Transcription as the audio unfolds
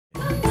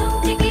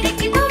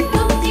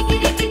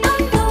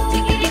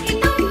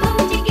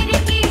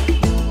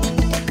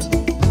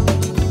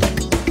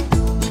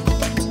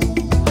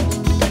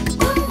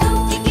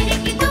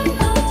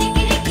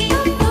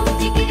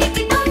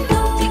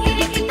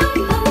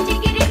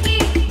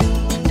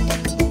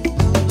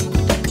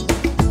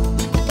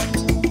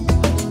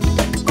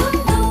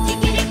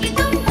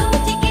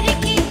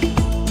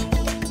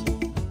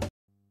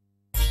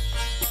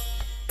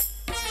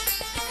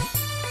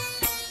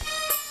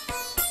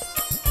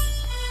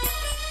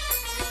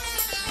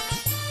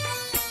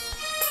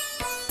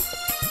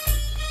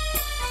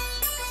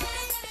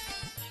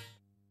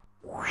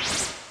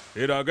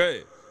फिर आ गए।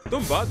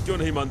 तुम बात क्यों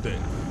नहीं मानते?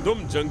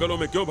 तुम जंगलों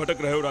में क्यों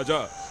भटक रहे हो राजा?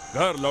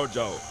 घर लौट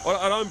जाओ और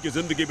आराम की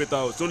जिंदगी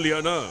बिताओ, सुन लिया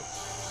ना?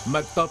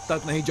 मैं तब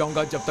तक नहीं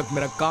जाऊंगा जब तक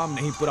मेरा काम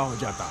नहीं पूरा हो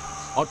जाता,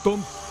 और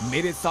तुम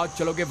मेरे साथ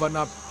चलोगे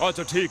वरना।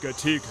 अच्छा ठीक है,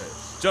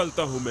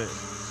 चलता हूँ मैं,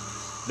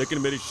 लेकिन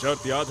मेरी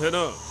शर्त याद है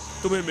ना?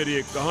 तुम्हें मेरी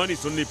एक कहानी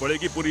सुननी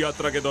पड़ेगी पूरी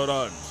यात्रा के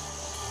दौरान।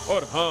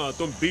 और हाँ,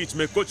 तुम बीच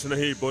में कुछ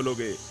नहीं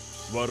बोलोगे,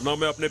 वरना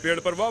मैं अपने पेड़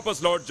पर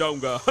वापस लौट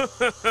जाऊंगा।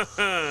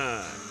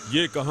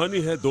 ये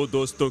कहानी है दो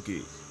दोस्तों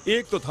की।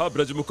 एक तो था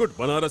ब्रजमुकुट,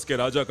 बनारस के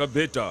राजा का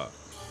बेटा,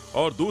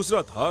 और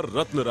दूसरा था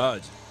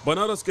रत्नराज,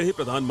 बनारस के ही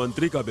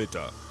प्रधानमंत्री का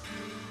बेटा।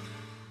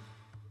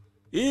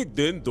 एक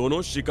दिन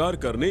दोनों शिकार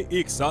करने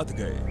एक साथ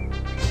गए।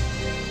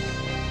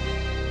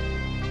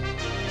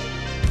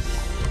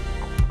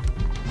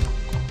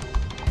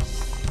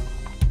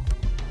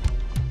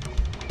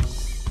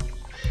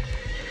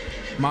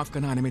 माफ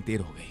करना, आने में देर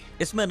हो गई।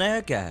 इसमें नया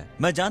क्या है?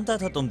 मैं जानता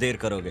था तुम देर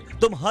करोगे।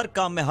 तुम हर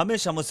काम में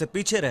हमेशा मुझसे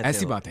पीछे रहते हो।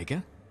 ऐसी बात है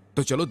क्या?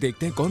 तो चलो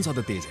देखते हैं कौन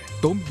ज्यादा तेज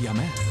है, तुम या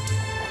मैं।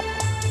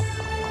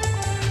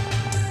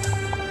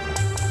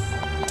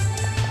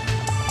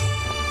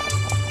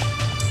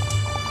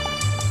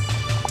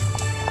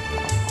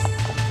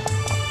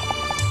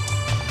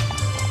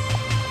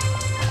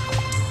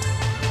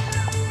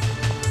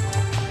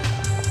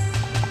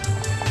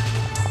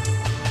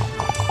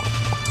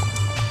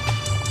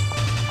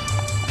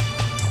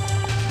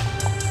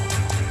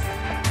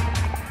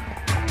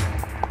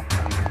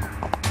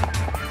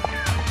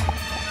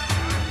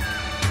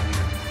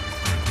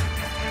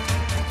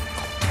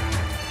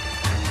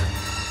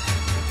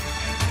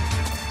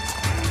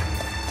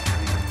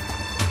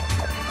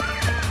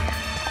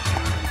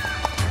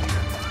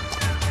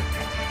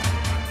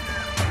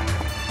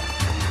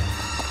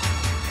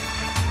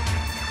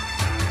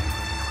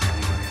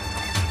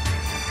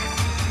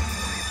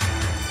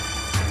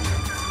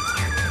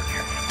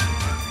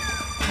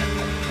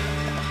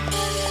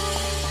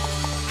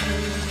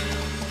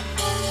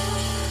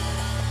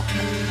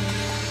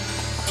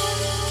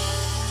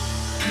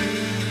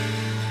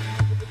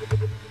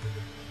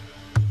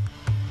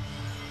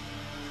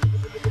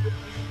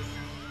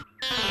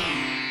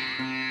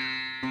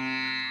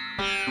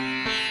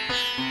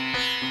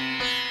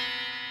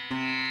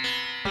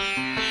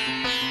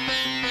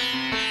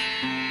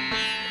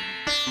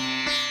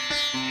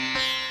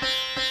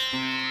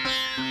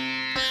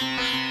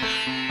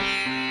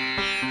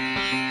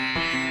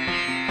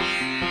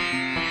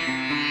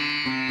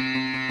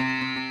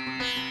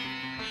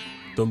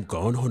 तुम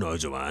कौन हो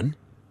नौजवान?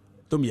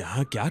 तुम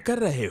यहाँ क्या कर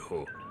रहे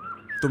हो?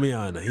 तुम्हें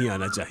यहाँ नहीं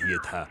आना चाहिए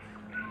था,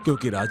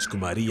 क्योंकि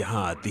राजकुमारी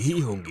यहाँ आती ही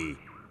होंगी।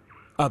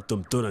 अब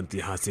तुम तुरंत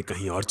यहाँ से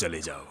कहीं और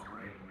चले जाओ।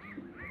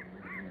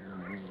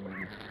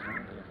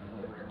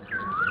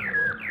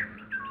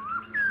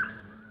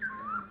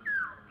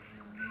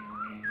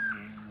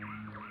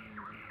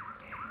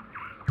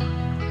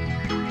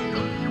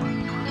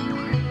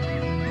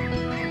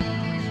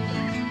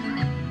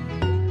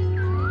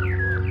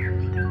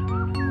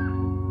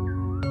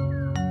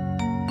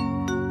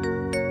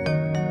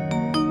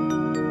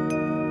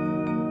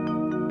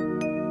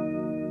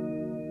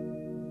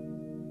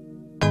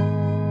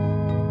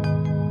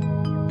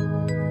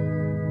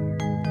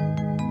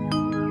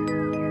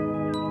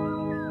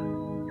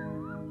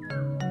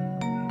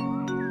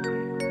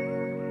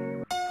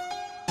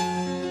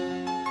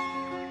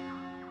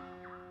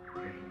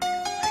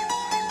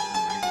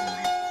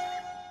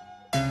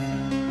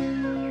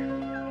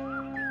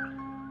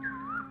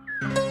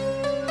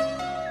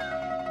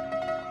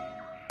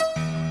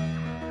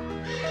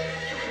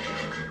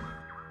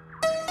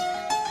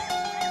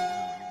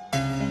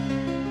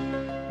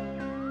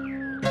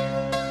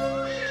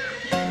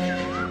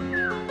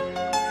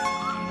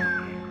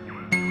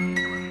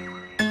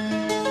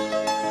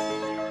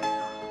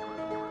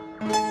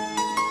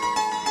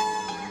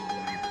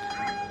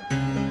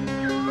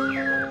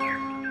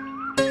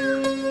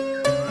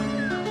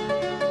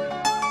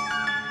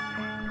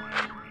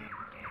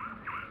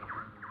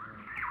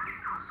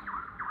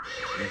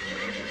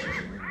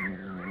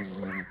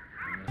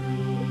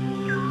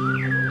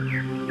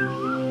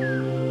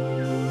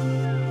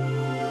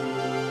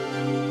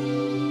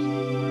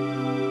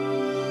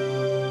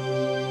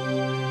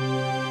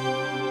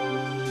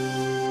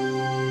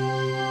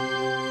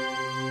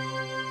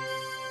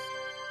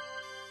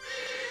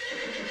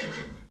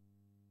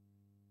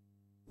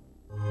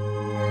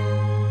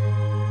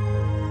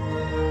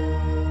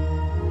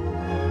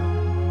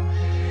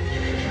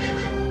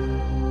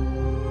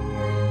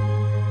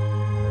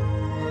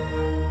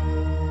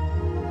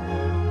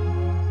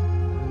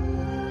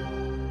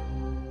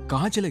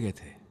 कहाँ चले गए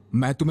थे?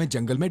 मैं तुम्हें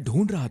जंगल में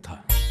ढूंढ रहा था।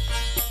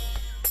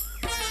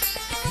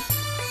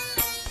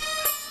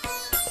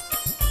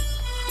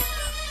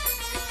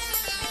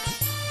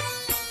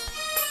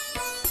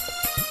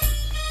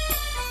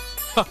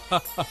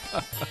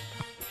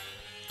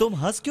 तुम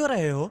हंस क्यों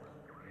रहे हो?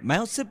 मैं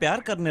उससे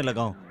प्यार करने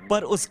लगा हूं,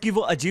 पर उसकी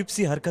वो अजीब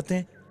सी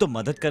हरकतें, तुम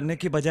मदद करने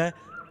की बजाय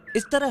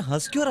इस तरह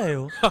हंस क्यों रहे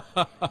हो?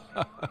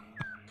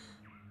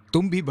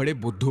 तुम भी बड़े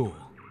बुद्धू हो,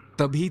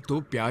 तभी तो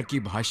प्यार की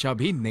भाषा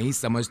भी नहीं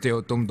समझते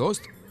हो तुम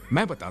दोस्त।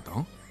 मैं बताता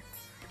हूं।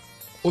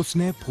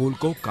 उसने फूल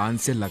को कान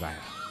से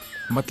लगाया,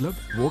 मतलब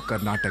वो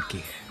कर्नाटक की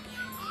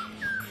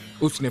है।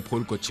 उसने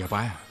फूल को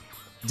चबाया,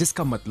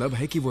 जिसका मतलब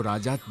है कि वो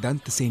राजा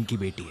दंत सेन की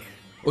बेटी है।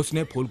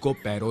 उसने फूल को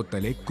पैरों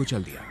तले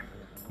कुचल दिया,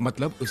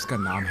 मतलब उसका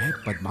नाम है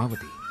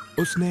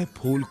पद्मावती। उसने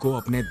फूल को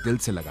अपने दिल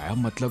से लगाया,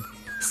 मतलब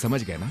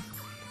समझ गए ना,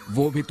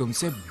 वो भी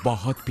तुमसे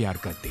बहुत प्यार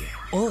करती है।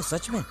 ओह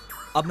सच में?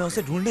 अब मैं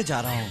उसे ढूंढने जा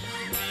रहा हूँ।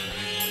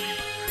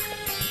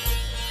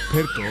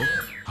 फिर तो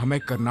हमें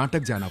कर्नाटक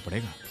जाना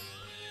पड़ेगा।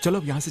 चलो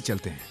अब यहाँ से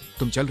चलते हैं।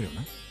 तुम चल रहे हो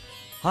ना?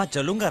 हाँ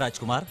चलूंगा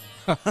राजकुमार।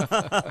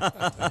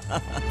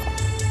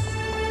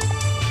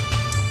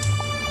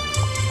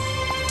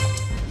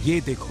 ये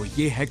देखो,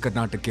 ये है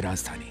कर्नाटक की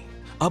राजधानी।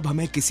 अब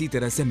हमें किसी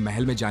तरह से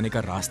महल में जाने का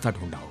रास्ता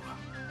ढूंढना होगा,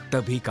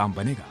 तभी काम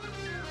बनेगा।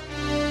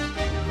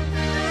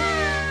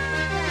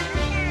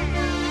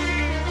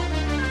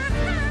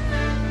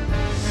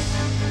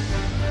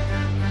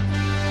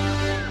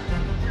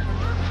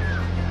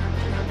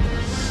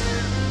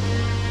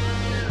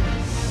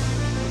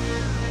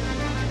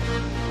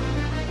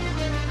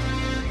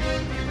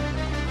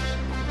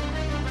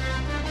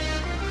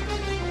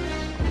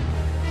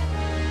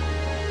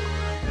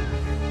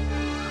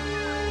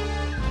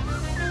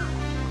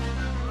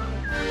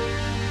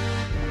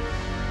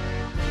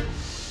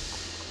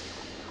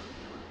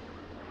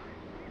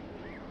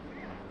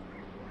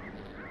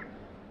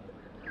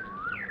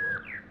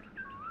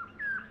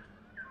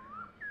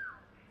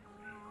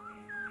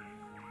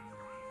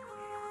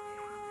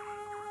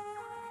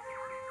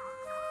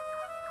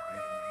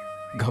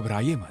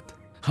 घबराइए मत,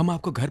 हम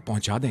आपको घर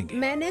पहुंचा देंगे।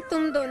 मैंने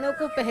तुम दोनों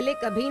को पहले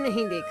कभी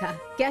नहीं देखा।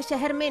 क्या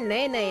शहर में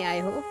नए नए आए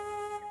हो?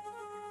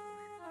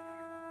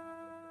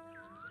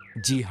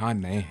 जी हाँ,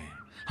 नए हैं।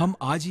 हम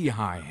आज ही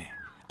यहाँ आए हैं।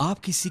 आप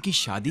किसी की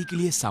शादी के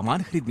लिए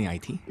सामान खरीदने आई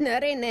थी?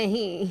 अरे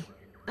नहीं,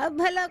 अब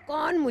भला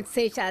कौन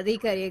मुझसे शादी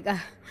करेगा।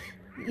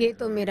 ये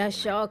तो मेरा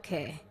शौक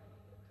है।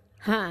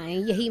 हाँ,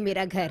 यही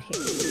मेरा घर है।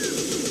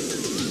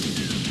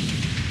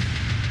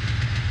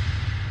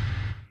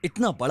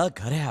 इतना बड़ा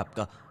घर है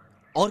आपका,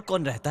 और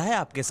कौन रहता है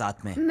आपके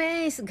साथ में?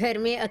 मैं इस घर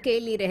में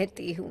अकेली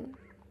रहती हूँ।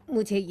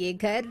 मुझे ये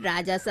घर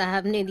राजा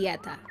साहब ने दिया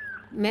था।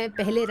 मैं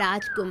पहले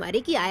राजकुमारी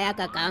की आया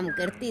का काम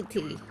करती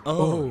थी।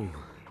 ओह,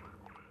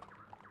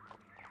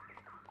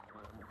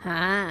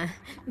 हाँ,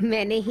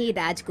 मैंने ही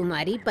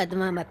राजकुमारी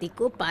पद्मावती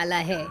को पाला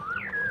है।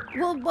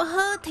 वो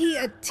बहुत ही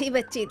अच्छी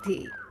बच्ची थी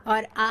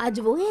और आज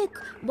वो एक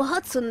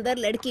बहुत सुंदर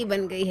लड़की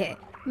बन गई है।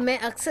 मैं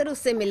अक्सर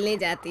उससे मिलने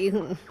जाती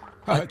हूँ।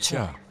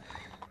 अच्छा।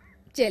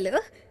 चलो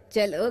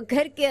चलो,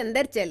 घर के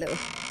अंदर चलो।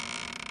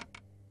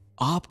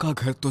 आपका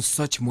घर तो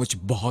सचमुच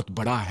बहुत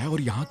बड़ा है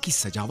और यहाँ की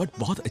सजावट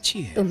बहुत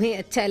अच्छी है। तुम्हें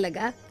अच्छा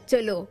लगा?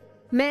 चलो,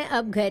 मैं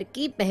अब घर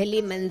की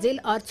पहली मंजिल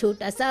और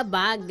छोटा सा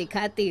बाग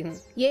दिखाती हूँ।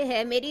 ये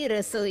है मेरी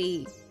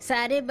रसोई।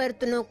 सारे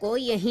बर्तनों को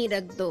यहीं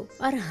रख दो,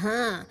 और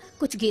हाँ,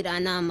 कुछ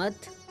गिराना मत।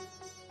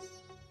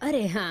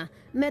 अरे हाँ,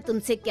 मैं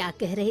तुमसे क्या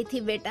कह रही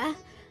थी बेटा?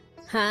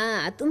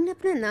 हाँ, तुमने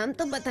अपना नाम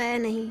तो बताया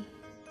नहीं।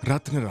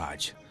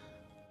 रत्नराज,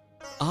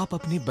 आप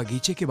अपने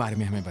बगीचे के बारे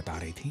में हमें बता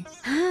रही थी।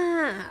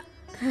 हाँ,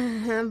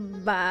 हाँ,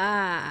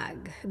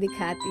 बाग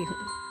दिखाती हूँ।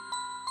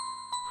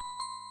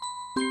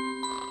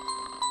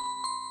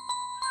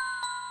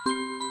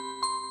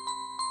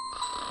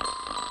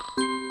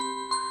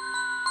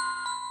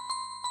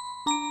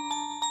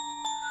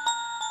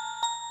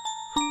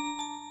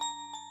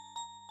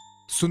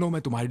 सुनो,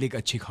 मैं तुम्हारे लिए एक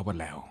अच्छी खबर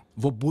लाया हूँ।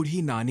 वो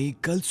बूढ़ी नानी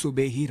कल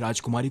सुबह ही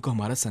राजकुमारी को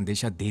हमारा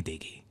संदेशा दे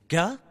देगी।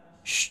 क्या?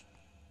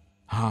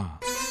 हाँ।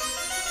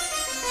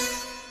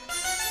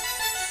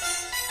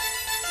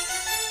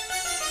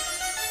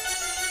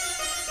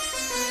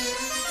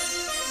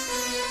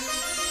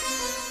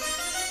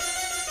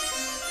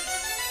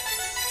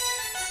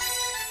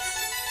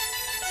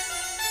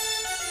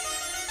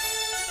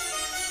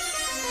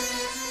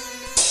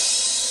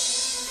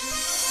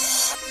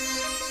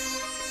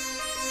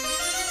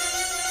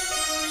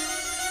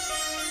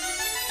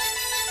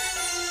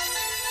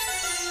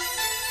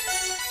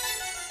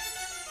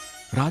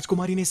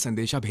 राजकुमारी ने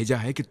संदेशा भेजा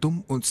है कि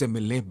तुम उनसे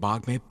मिलने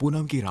बाग में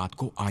पूनम की रात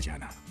को आ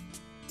जाना।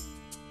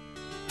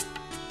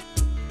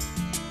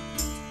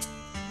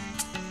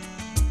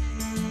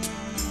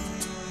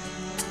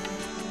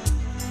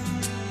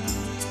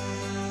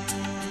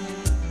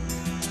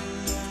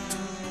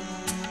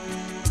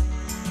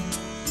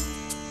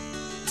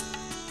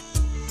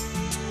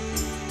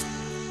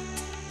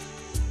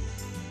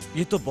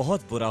 ये तो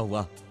बहुत बुरा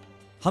हुआ।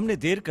 हमने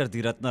देर कर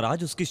दी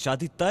रत्नराज। उसकी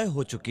शादी तय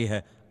हो चुकी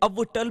है, अब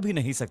वो टल भी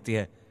नहीं सकती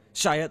है।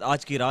 शायद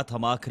आज की रात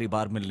हम आखिरी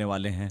बार मिलने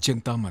वाले हैं।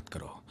 चिंता मत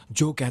करो,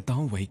 जो कहता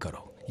हूं वही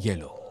करो। ये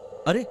लो।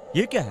 अरे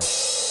ये क्या है?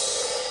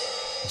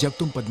 जब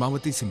तुम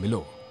पद्मावती से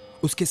मिलो,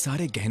 उसके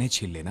सारे गहने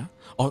छीन लेना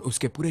और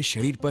उसके पूरे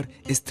शरीर पर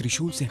इस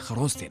त्रिशूल से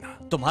खरोच देना।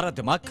 तुम्हारा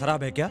दिमाग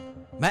खराब है क्या?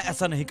 मैं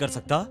ऐसा नहीं कर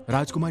सकता।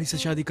 राजकुमारी से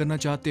शादी करना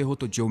चाहते हो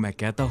तो जो मैं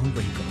कहता हूं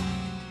वही करो।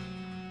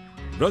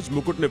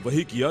 रजमुकुट ने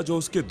वही किया जो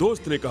उसके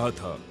दोस्त ने कहा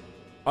था।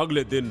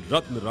 अगले दिन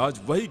रत्नराज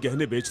वही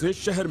गहने बेचने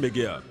शहर में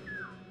गया।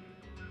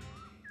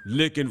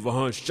 लेकिन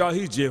वहां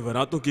शाही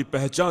जेवरातों की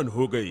पहचान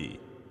हो गई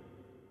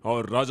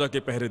और राजा के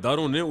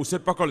पहरेदारों ने उसे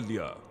पकड़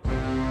लिया।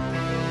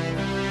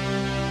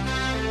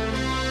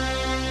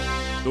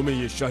 तुम्हें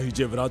ये शाही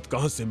जेवरात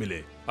कहां से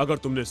मिले? अगर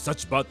तुमने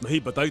सच बात नहीं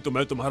बताई तो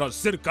मैं तुम्हारा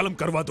सिर कलम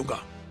करवा दूंगा।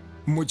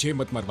 मुझे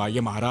मत मरवाइए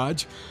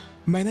महाराज,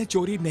 मैंने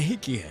चोरी नहीं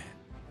की है।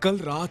 कल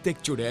रात एक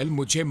चुड़ैल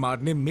मुझे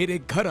मारने मेरे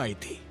घर आई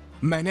थी।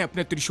 मैंने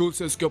अपने त्रिशूल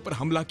से उसके ऊपर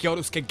हमला किया और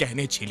उसके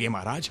गहने छीन लिए।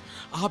 महाराज,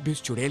 आप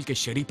इस चुड़ैल के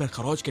शरीर पर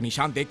खरोच के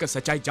निशान देखकर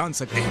सच्चाई जान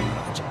सकते हैं।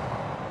 महाराज,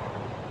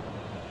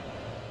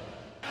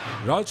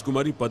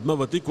 राजकुमारी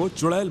पद्मावती को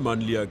चुड़ैल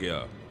मान लिया गया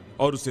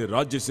और उसे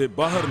राज्य से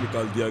बाहर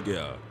निकाल दिया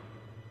गया।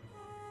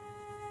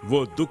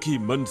 वो दुखी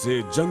मन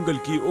से जंगल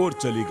की ओर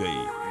चली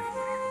गई।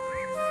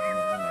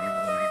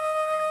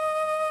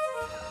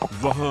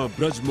 वहां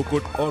ब्रज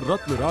मुकुट और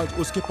रत्नराज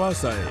उसके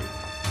पास आए।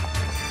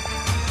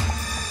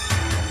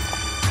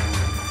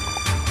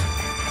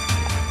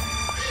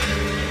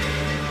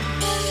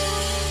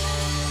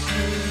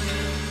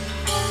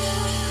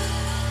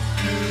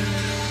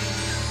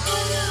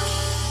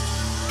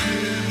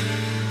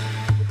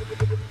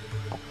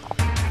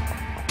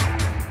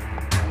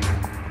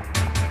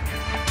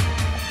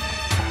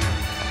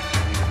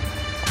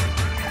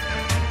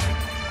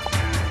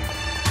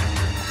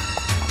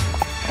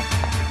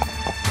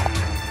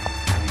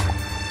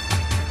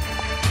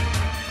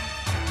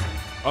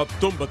 अब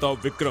तुम बताओ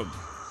विक्रम,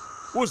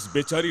 उस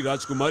बेचारी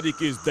राजकुमारी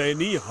की इस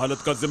दयनीय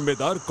हालत का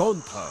जिम्मेदार कौन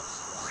था?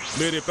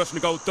 मेरे प्रश्न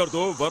का उत्तर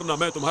दो, वरना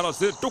मैं तुम्हारा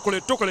सिर टुकड़े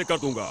टुकड़े कर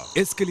दूंगा।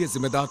 इसके लिए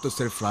जिम्मेदार तो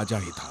सिर्फ राजा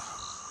ही था।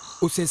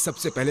 उसे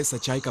सबसे पहले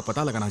सच्चाई का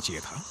पता लगाना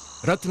चाहिए था।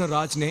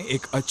 रत्नराज ने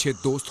एक अच्छे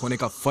दोस्त होने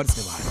का फर्ज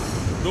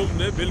निभाया।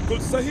 तुमने बिल्कुल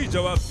सही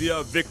जवाब दिया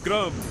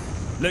विक्रम,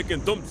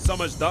 लेकिन तुम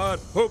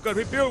समझदार होकर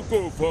भी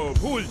बेवकूफ हो,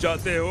 भूल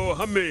जाते हो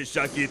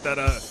हमेशा की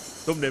तरह।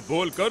 तुमने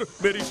बोलकर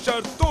मेरी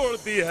शर्त तोड़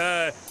दी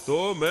है,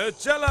 तो मैं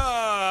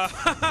चला।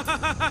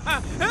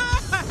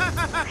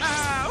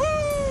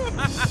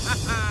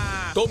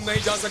 तुम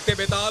नहीं जा सकते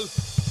बेताल,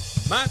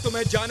 मैं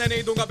तुम्हें जाने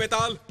नहीं दूंगा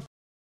बेताल।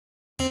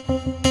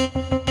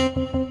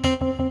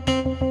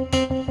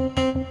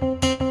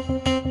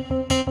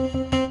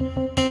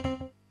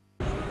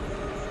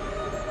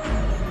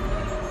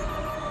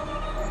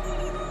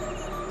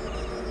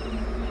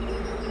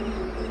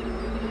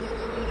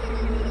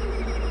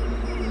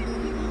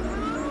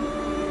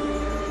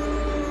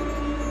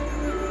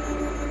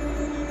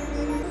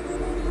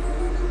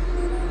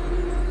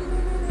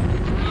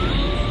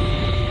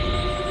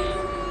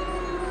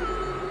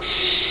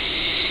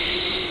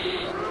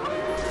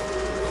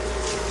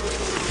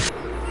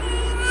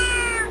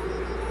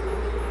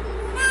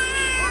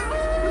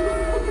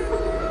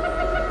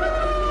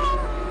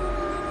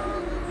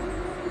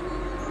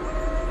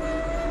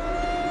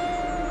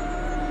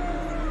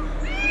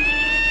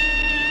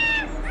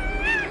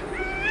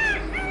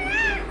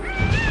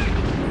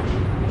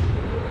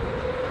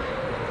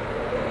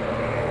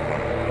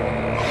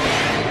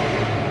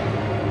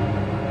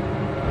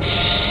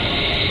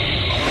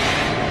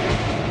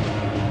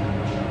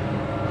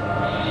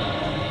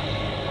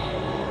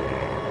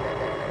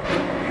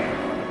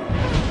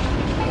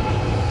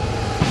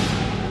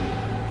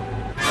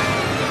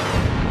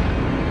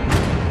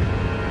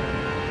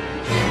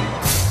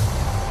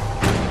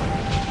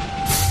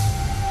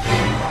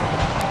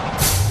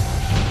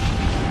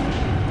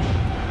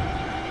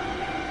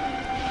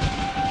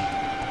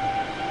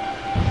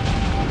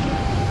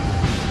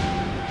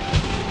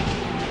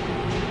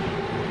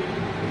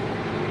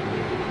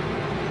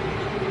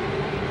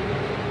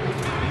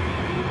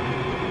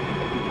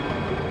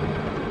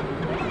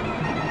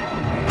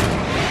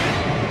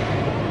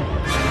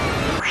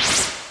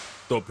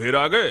 तो फिर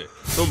आ गए?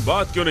 तुम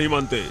बात क्यों नहीं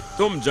मानते?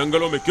 तुम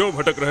जंगलों में क्यों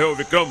भटक रहे हो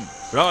विक्रम?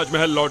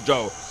 राजमहल लौट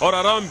जाओ और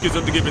आराम की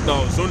जिंदगी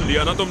बिताओ। सुन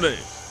लिया ना तुमने?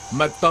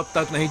 मैं तब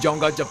तक नहीं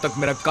जाऊंगा जब तक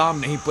मेरा काम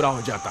नहीं पूरा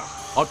हो जाता,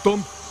 और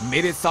तुम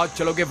मेरे साथ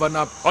चलोगे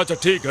वरना। अच्छा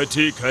ठीक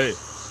है,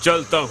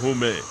 चलता हूँ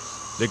मैं,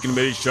 लेकिन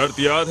मेरी शर्त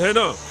याद है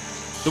ना?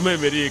 तुम्हें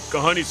मेरी एक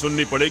कहानी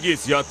सुननी पड़ेगी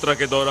इस यात्रा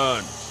के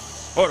दौरान।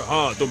 और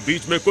हाँ, तुम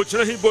बीच में कुछ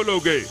नहीं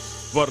बोलोगे,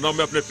 वरना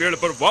मैं अपने पेड़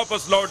पर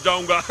वापस लौट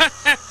जाऊंगा।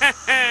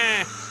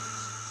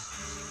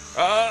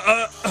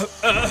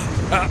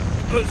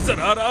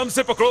 जरा आराम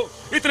से पकड़ो,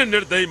 इतने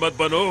निर्दयी मत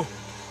बनो।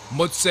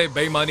 मुझसे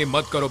बेईमानी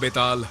मत करो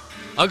बेताल।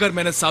 अगर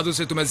मैंने साधु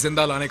से तुम्हें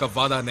जिंदा लाने का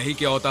वादा नहीं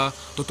किया होता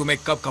तो तुम्हें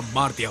कब कब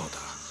मार दिया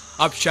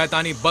होता। अब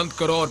शैतानी बंद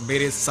करो और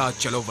मेरे साथ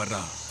चलो,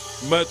 वरना।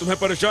 मैं तुम्हें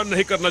परेशान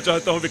नहीं करना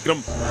चाहता हूँ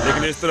विक्रम,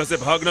 लेकिन इस तरह से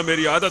भागना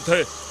मेरी आदत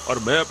है और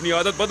मैं अपनी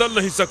आदत बदल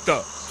नहीं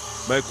सकता।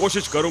 मैं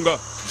कोशिश करूंगा।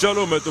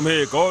 चलो मैं तुम्हें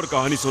एक और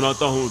कहानी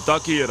सुनाता हूँ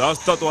ताकि ये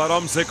रास्ता तो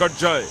आराम से कट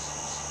जाए।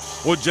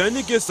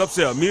 उज्जैनी के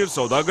सबसे अमीर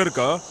सौदागर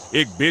का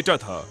एक बेटा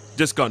था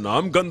जिसका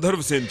नाम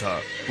गंधर्व सेन था।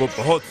 वो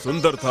बहुत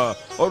सुंदर था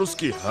और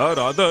उसकी हर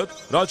आदत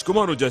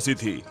राजकुमारों जैसी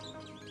थी।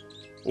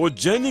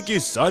 उज्जैनी की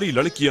सारी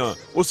लड़कियां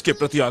उसके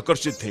प्रति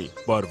आकर्षित थीं,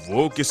 पर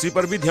वो किसी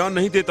पर भी ध्यान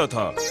नहीं देता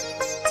था।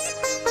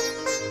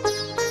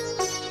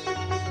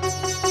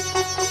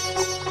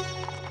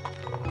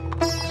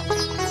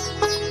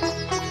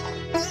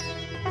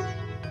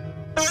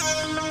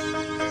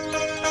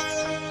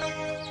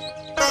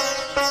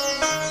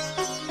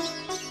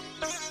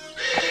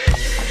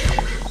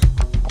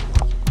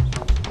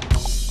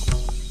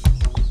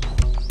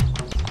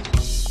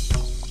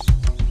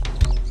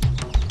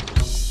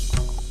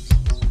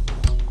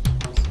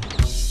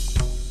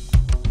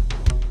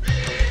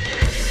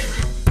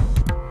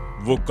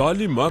 वो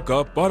काली माँ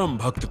का परम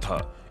भक्त था,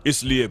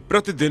 इसलिए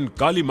प्रतिदिन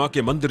काली माँ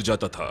के मंदिर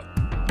जाता था।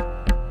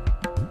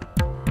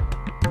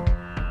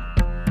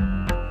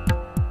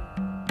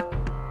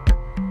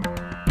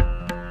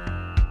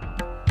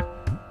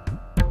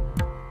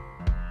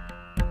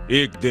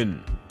 एक दिन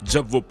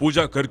जब वो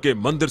पूजा करके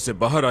मंदिर से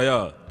बाहर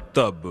आया,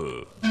 तब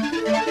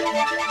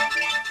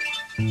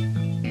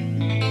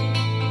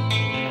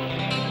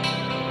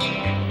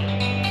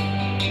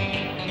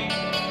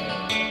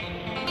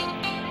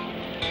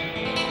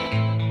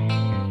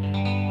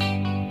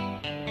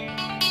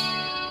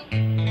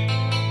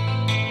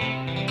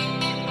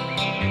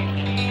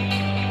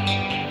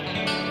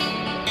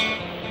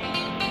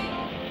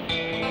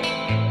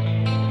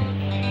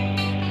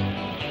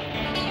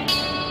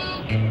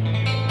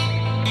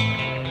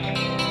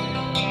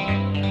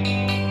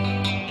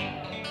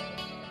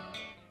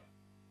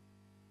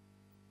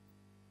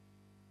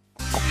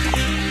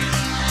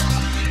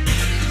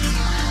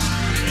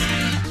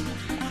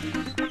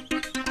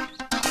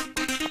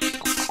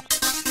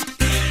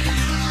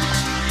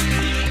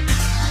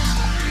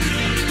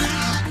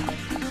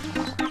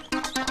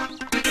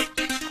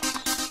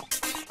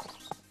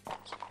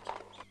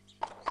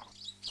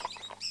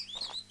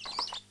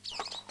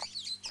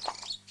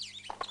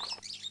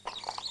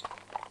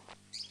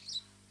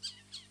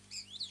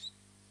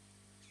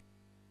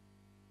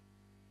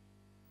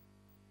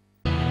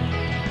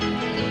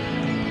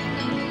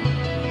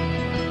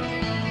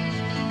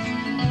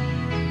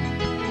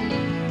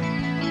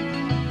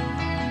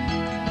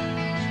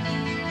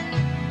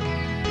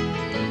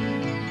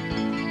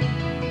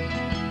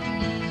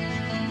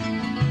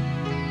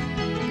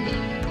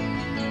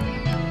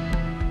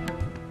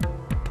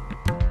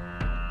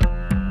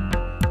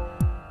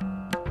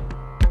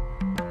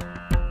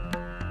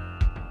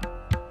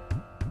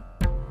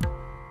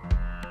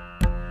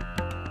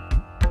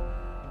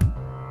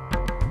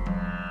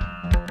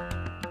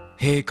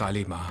हे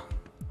काली माँ,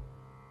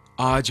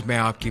 आज मैं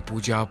आपकी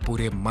पूजा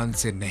पूरे मन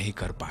से नहीं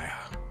कर पाया।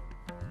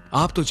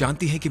 आप तो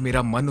जानती हैं कि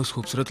मेरा मन उस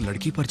खूबसूरत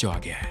लड़की पर जो आ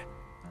गया है,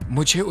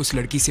 मुझे उस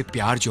लड़की से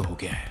प्यार जो हो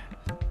गया है।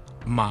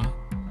 माँ,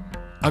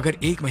 अगर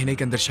 1 महीने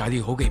के अंदर शादी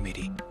हो गई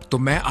मेरी, तो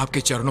मैं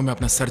आपके चरणों में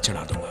अपना सर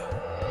चढ़ा दूंगा।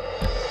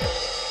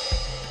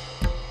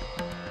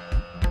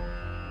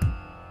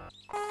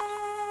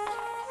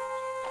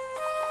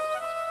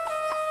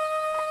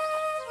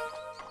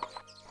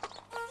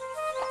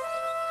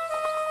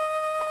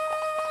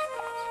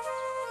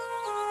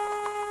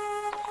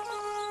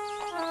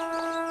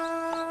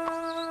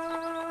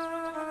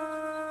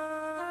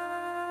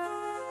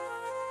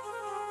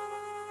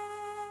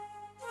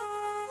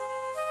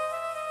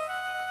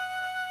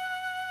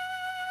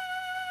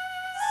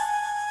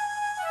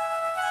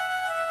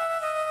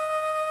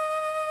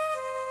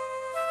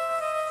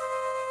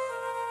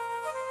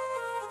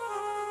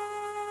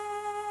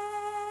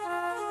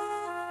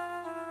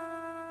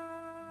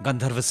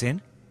 गंधर्वसेन,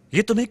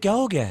 ये तुम्हें क्या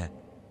हो गया है?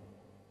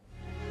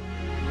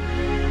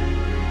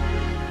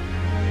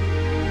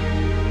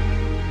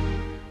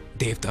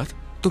 देवदत्त,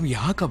 तुम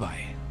यहां कब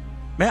आए?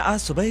 मैं आज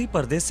सुबह ही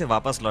परदेश से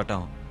वापस लौटा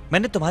हूं।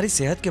 मैंने तुम्हारी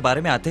सेहत के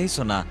बारे में आते ही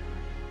सुना।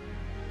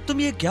 तुम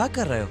ये क्या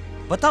कर रहे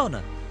हो? बताओ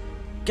ना,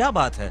 क्या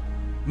बात है?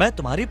 मैं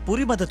तुम्हारी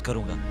पूरी मदद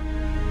करूंगा।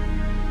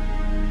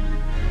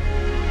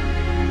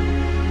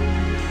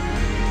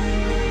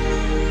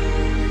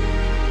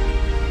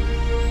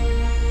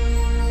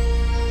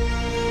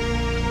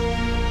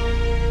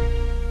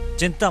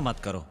 चिंता मत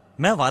करो,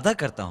 मैं वादा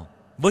करता हूं,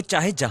 वो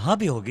चाहे जहां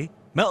भी होगी,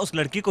 मैं उस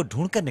लड़की को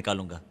ढूंढ कर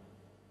निकालूंगा।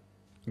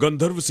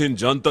 गंधर्वसेन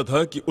जानता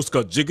था कि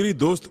उसका जिगरी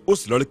दोस्त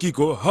उस लड़की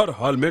को हर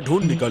हाल में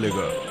ढूंढ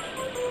निकालेगा।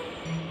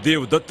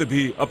 देवदत्त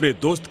भी अपने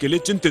दोस्त के लिए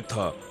चिंतित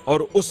था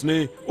और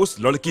उसने उस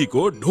लड़की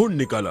को ढूंढ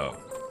निकाला।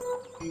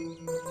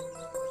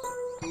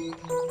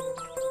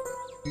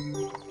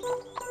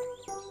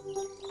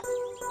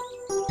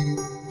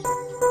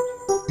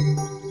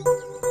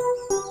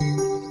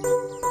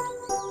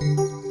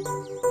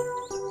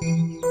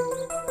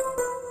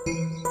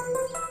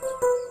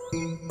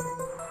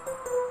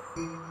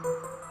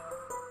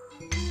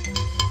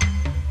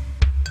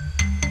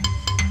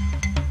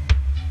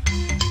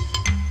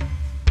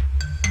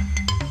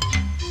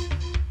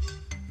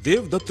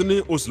 देवदत्त ने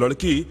उस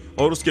लड़की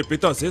और उसके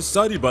पिता से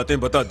सारी बातें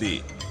बता दी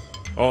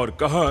और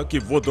कहा कि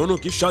वो दोनों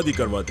की शादी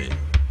करवा दे।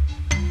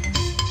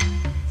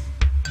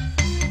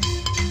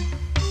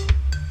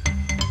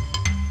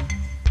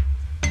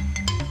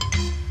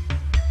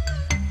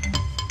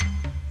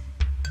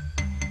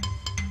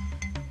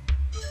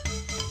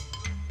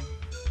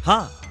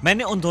 हाँ,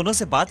 मैंने उन दोनों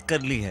से बात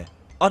कर ली है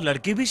और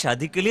लड़की भी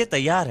शादी के लिए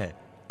तैयार है।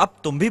 अब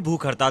तुम भी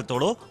भूख हड़ताल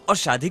तोड़ो और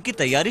शादी की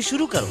तैयारी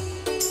शुरू करो।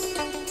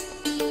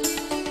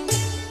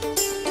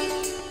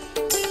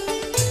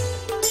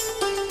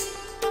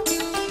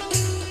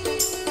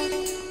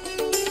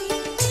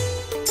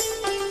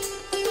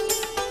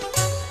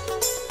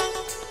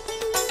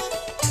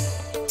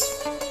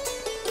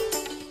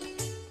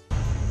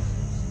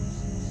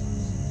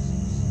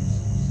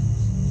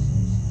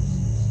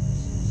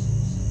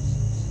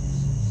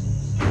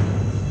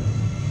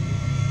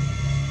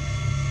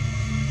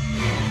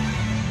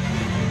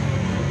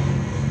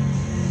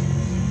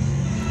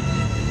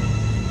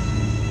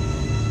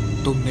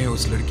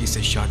 उस लड़की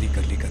से शादी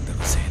कर ली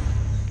गंधर्व सेन,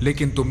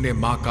 लेकिन तुमने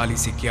माँ काली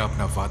से किया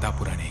अपना वादा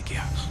पूरा नहीं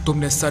किया।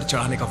 तुमने सर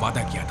चढ़ाने का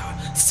वादा किया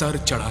था, सर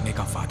चढ़ाने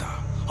का वादा,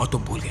 और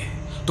तुम भूल गए।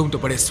 तुम तो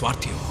बड़े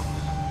स्वार्थी हो,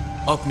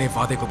 अपने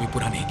वादे को भी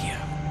पूरा नहीं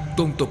किया।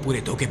 तुम तो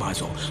पूरे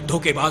धोखेबाज हो,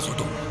 धोखेबाज हो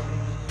तुम।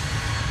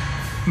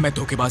 मैं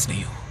धोखेबाज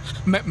नहीं हूं।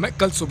 मैं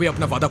कल सुबह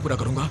अपना वादा पूरा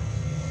करूंगा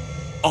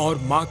और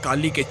माँ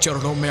काली के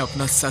चरणों में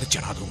अपना सर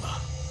चढ़ा दूंगा।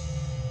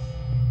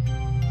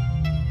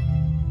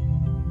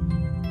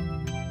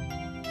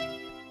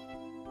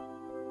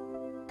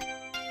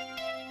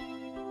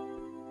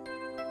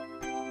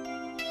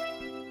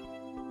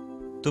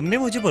 तुमने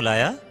मुझे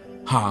बुलाया?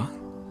 हाँ,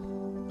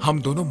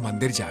 हम दोनों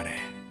मंदिर जा रहे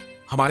हैं।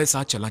 हमारे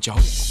साथ चलना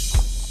चाहोगे?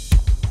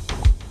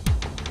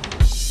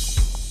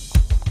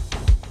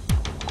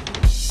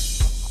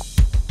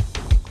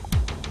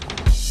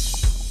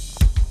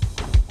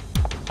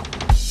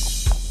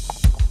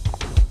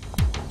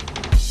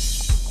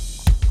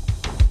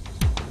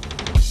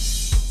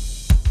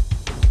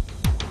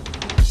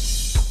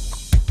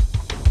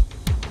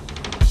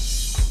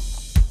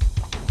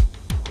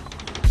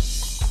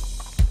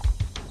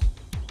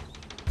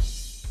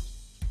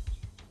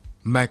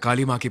 मैं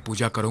काली माँ की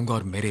पूजा करूंगा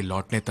और मेरे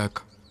लौटने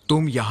तक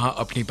तुम यहां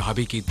अपनी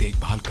भाभी की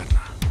देखभाल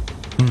करना।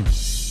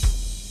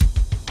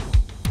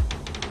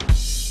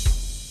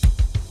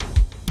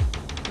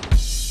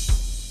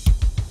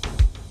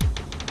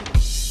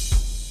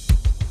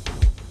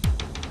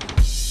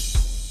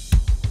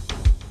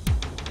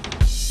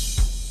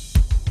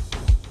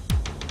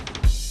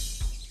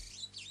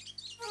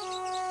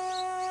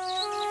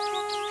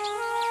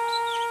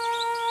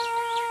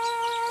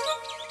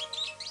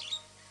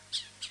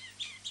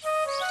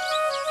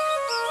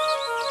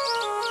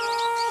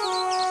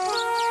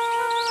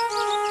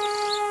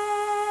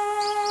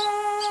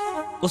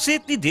 उसे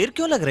इतनी देर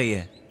क्यों लग रही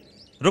है?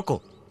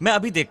 रुको, मैं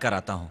अभी देख कर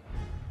आता हूं।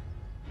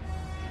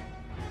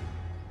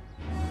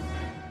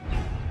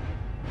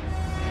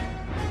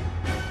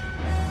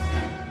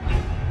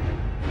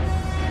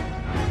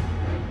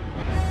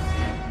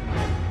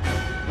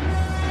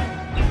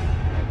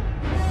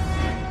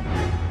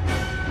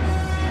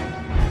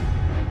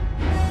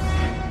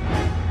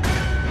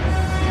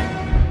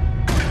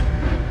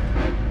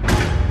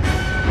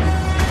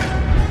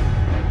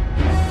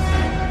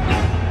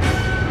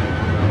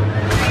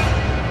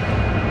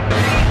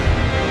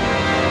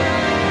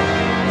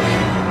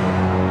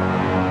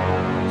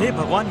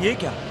 भगवान, ये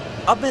क्या?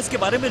 अब मैं इसके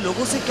बारे में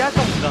लोगों से क्या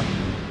कहूंगा?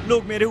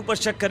 लोग मेरे ऊपर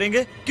शक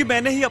करेंगे कि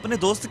मैंने ही अपने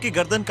दोस्त की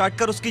गर्दन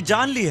काटकर उसकी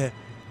जान ली है।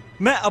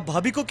 मैं अब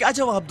भाभी को क्या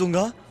जवाब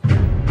दूंगा?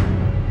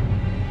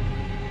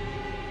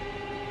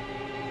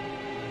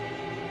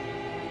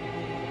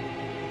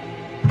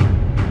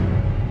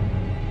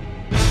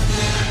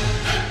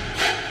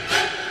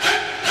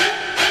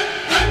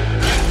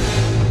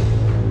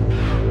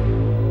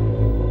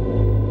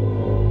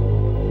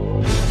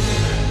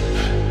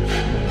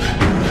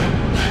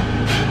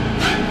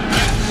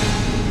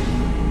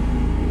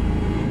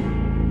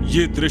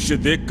 ये दृश्य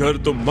देखकर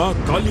तो मां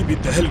काली भी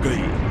दहल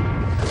गई।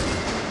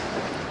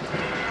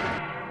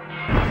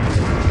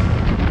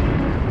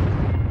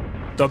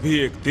 तभी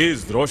एक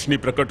तेज रोशनी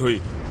प्रकट हुई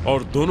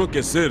और दोनों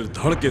के सिर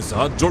धड़ के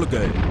साथ जुड़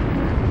गए।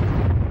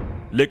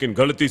 लेकिन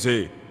गलती से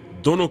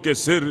दोनों के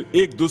सिर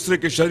एक दूसरे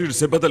के शरीर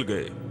से बदल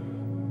गए।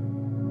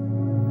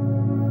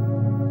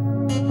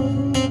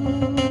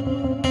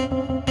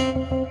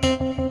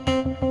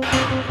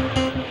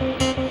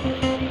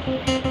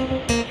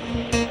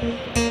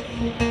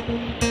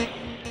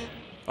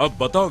 अब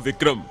बताओ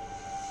विक्रम,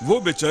 वो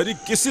बेचारी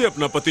किसे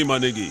अपना पति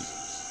मानेगी?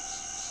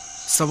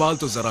 सवाल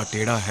तो जरा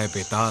टेढ़ा है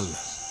बेताल,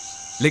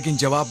 लेकिन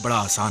जवाब बड़ा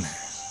आसान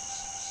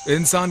है।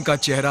 इंसान का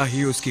चेहरा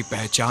ही उसकी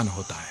पहचान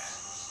होता है।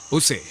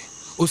 उसे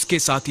उसके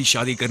साथ ही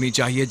शादी करनी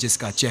चाहिए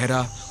जिसका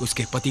चेहरा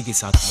उसके पति के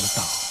साथ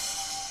मिलता हो।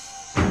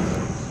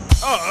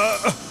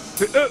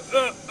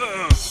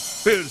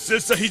 फिर से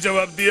सही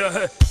जवाब दिया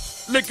है,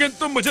 लेकिन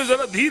तुम मुझे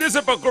जरा धीरे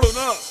से पकड़ो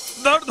ना,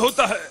 दर्द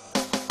होता है।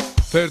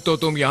 फिर तो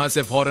तुम यहां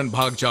से फौरन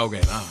भाग जाओगे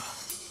ना?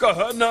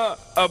 कहा ना,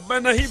 अब मैं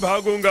नहीं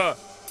भागूंगा,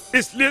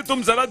 इसलिए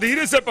तुम जरा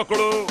धीरे से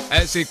पकड़ो।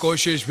 ऐसी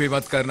कोशिश भी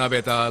मत करना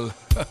बेताल।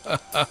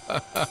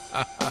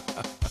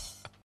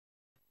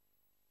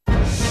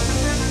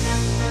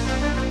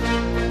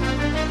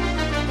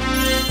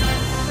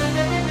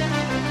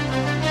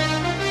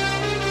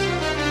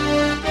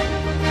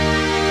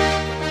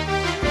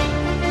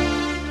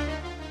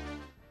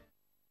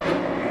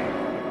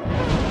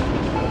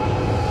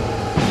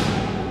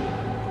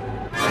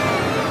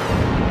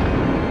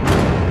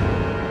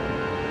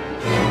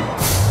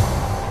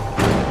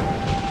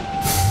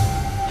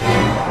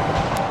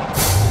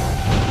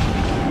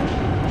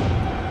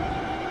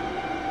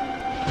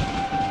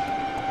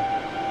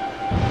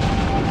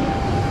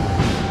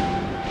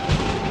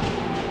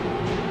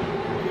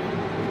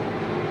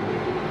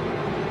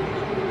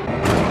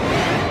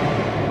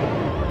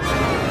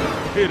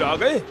 फिर आ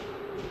गए?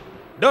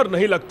 डर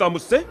नहीं लगता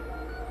मुझसे?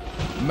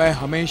 मैं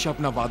हमेशा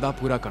अपना वादा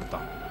पूरा करता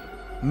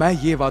हूं। मैं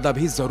ये वादा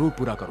भी जरूर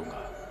पूरा करूंगा।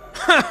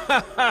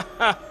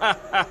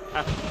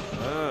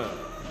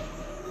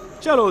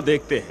 चलो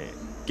देखते हैं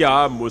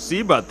क्या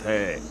मुसीबत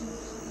है।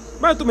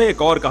 मैं तुम्हें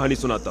एक और कहानी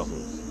सुनाता हूं,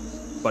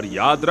 पर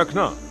याद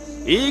रखना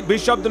एक भी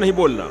शब्द नहीं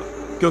बोलना,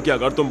 क्योंकि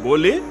अगर तुम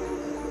बोले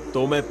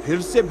तो मैं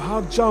फिर से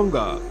भाग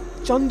जाऊंगा।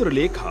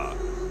 चंद्रलेखा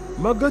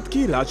मगध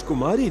की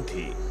राजकुमारी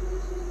थी।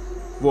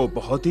 वो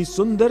बहुत ही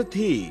सुंदर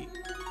थी।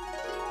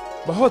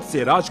 बहुत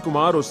से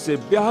राजकुमार उससे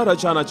ब्याह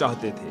रचाना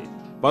चाहते थे,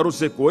 पर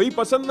उसे कोई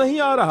पसंद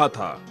नहीं आ रहा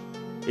था।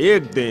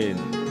 एक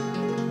दिन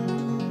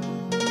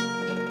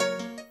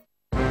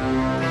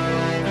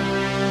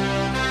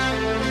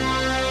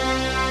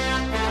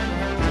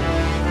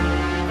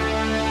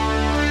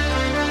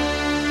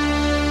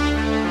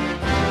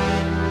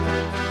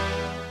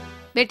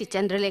बेटी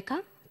चंद्रलेखा,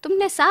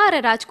 तुमने सारे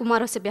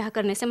राजकुमारों से ब्याह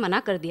करने से मना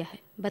कर दिया है।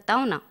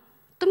 बताओ ना,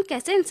 तुम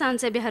कैसे इंसान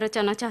से ब्याह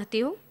रचाना चाहती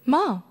हो?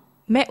 माँ,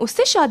 मैं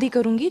उससे शादी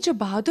करूंगी जो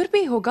बहादुर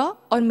भी होगा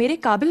और मेरे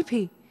काबिल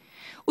भी।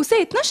 उसे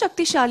इतना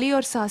शक्तिशाली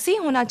और साहसी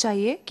होना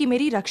चाहिए कि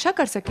मेरी रक्षा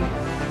कर सके।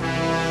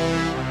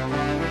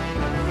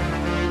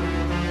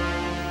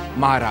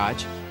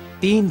 महाराज,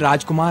 3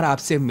 राजकुमार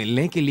आपसे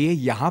मिलने के लिए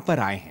यहाँ पर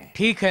आए हैं।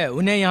 ठीक है,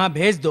 उन्हें यहाँ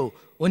भेज दो।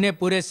 उन्हें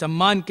पूरे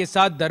सम्मान के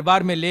साथ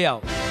दरबार में ले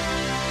आओ।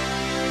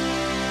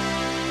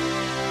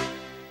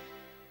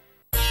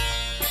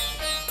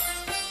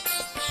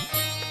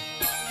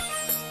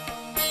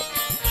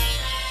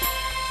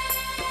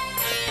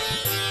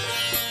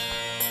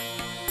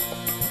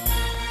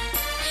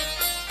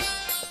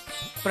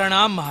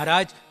 प्रणाम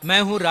महाराज, मैं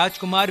हूँ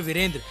राजकुमार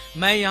वीरेंद्र।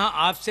 मैं यहाँ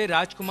आपसे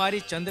राजकुमारी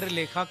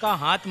चंद्रलेखा का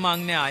हाथ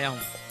मांगने आया हूँ।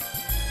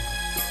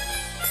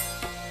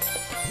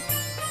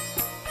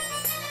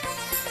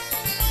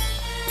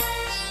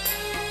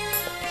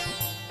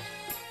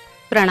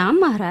 प्रणाम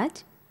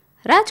महाराज।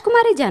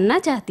 राजकुमारी जानना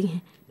चाहती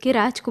हैं कि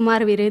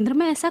राजकुमार वीरेंद्र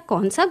में ऐसा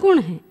कौन सा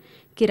गुण है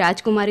कि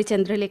राजकुमारी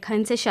चंद्रलेखा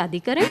इनसे शादी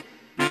करें।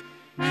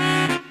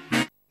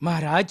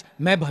 महाराज,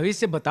 मैं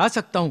भविष्य बता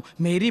सकता हूँ।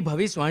 मेरी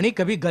भविष्यवाणी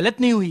कभी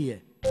गलत नहीं हुई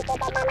है।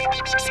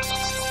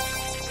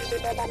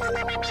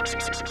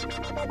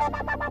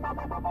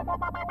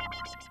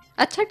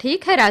 अच्छा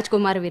ठीक है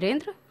राजकुमार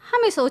वीरेंद्र,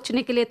 हमें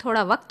सोचने के लिए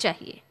थोड़ा वक्त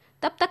चाहिए।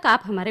 तब तक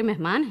आप हमारे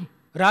मेहमान हैं।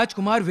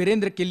 राजकुमार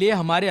वीरेंद्र के लिए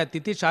हमारे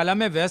अतिथिशाला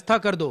में व्यवस्था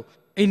कर दो।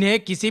 इन्हें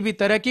किसी भी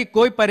तरह की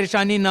कोई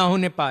परेशानी ना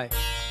होने पाए।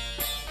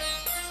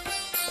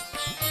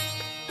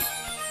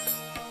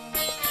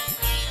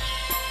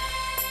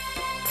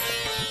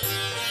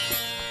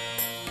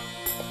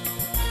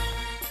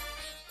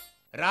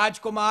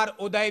 राजकुमार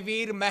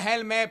उदयवीर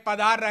महल में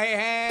पधार रहे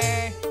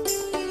हैं।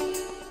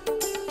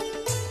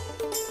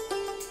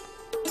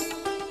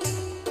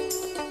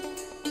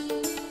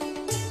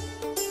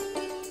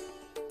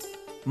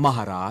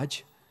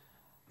 महाराज,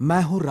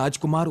 मैं हूं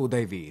राजकुमार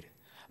उदयवीर।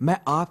 मैं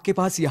आपके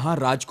पास यहां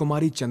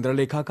राजकुमारी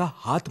चंद्रलेखा का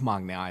हाथ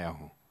मांगने आया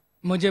हूं।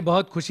 मुझे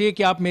बहुत खुशी है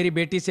कि आप मेरी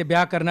बेटी से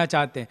ब्याह करना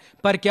चाहते हैं,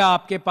 पर क्या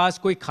आपके पास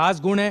कोई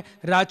खास गुण है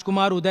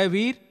राजकुमार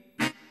उदयवीर?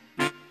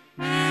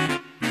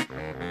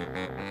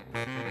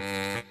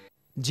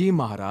 जी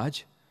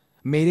महाराज,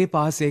 मेरे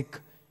पास एक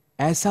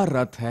ऐसा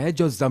रथ है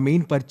जो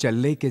जमीन पर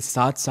चलने के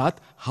साथ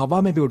साथ हवा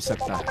में भी उड़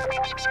सकता है।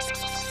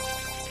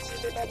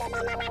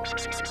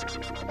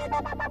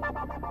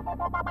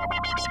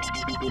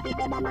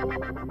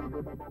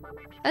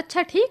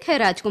 अच्छा ठीक है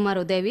राजकुमार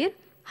उदयवीर,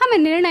 हमें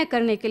निर्णय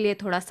करने के लिए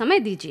थोड़ा समय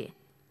दीजिए।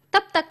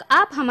 तब तक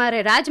आप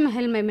हमारे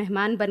राजमहल में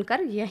मेहमान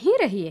बनकर यहीं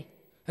रहिए।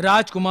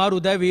 राजकुमार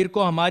उदयवीर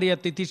को हमारी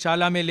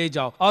अतिथिशाला में ले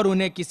जाओ और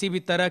उन्हें किसी भी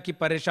तरह की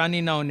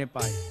परेशानी ना होने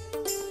पाए।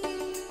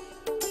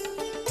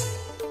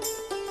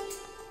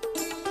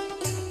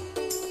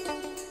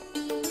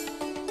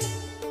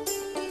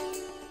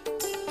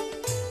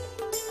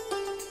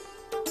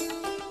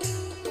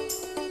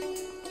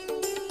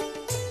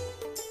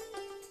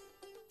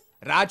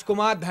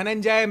 राजकुमार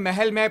धनंजय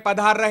महल में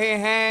पधार रहे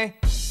हैं।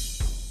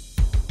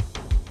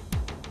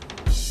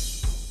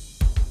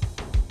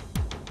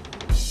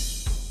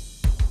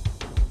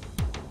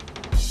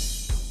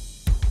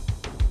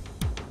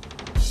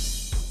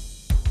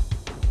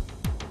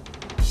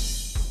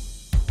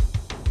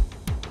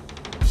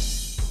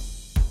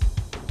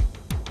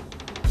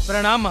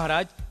 प्रणाम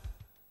महाराज,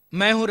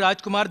 मैं हूं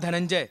राजकुमार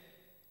धनंजय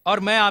और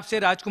मैं आपसे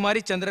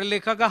राजकुमारी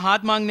चंद्रलेखा का हाथ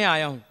मांगने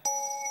आया हूं।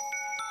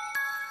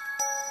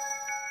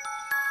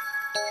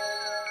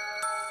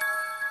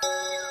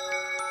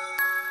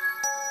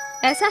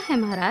 ऐसा है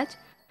महाराज,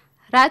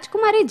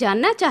 राजकुमारी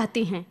जानना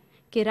चाहती हैं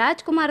कि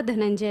राजकुमार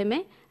धनंजय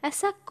में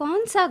ऐसा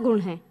कौन सा गुण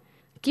है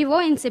कि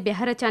वो इनसे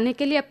ब्याह रचाने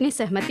के लिए अपनी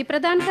सहमति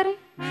प्रदान करें।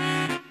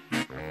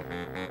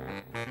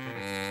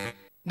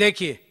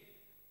 देखिए,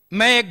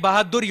 मैं एक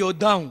बहादुर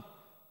योद्धा हूं।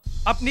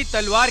 अपनी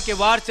तलवार के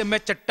वार से मैं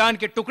चट्टान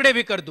के टुकड़े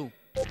भी कर दूं।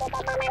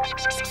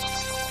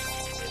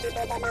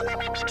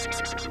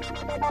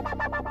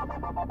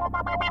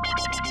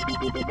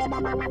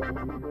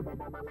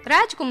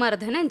 राजकुमार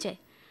धनंजय,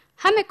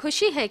 हमें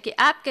खुशी है कि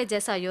आपके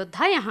जैसा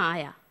योद्धा यहाँ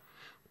आया,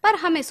 पर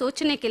हमें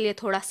सोचने के लिए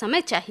थोड़ा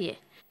समय चाहिए।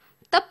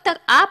 तब तक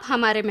आप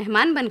हमारे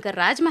मेहमान बनकर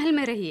राजमहल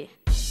में रहिए।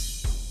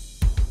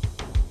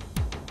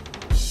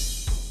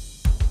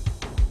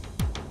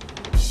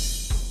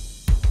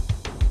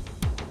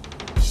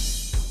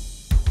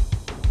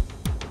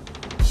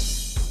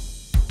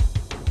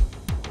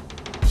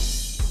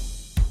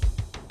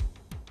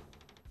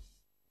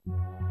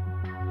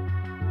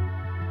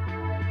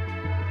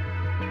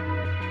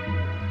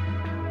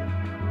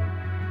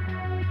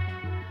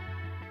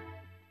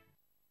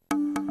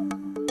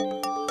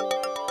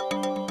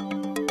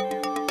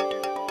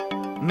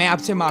 मैं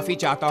आपसे माफी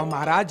चाहता हूँ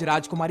महाराज।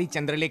 राजकुमारी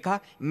चंद्रलेखा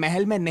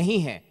महल में नहीं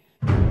है।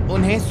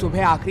 उन्हें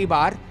सुबह आखिरी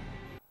बार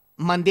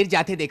मंदिर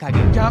जाते देखा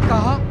गया। क्या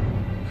कहा?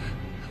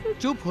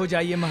 चुप हो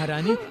जाइए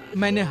महारानी,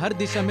 मैंने हर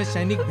दिशा में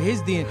सैनिक भेज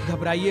दिए।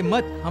 घबराइए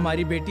मत,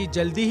 हमारी बेटी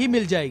जल्दी ही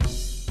मिल जाएगी।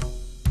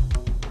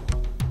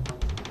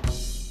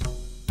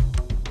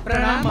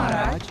 प्रणाम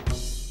महाराज।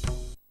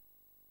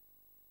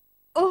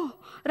 ओह,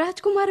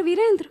 राजकुमार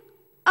वीरेंद्र,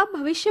 आप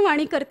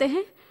भविष्यवाणी करते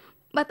हैं।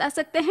 बता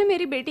सकते हैं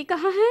मेरी बेटी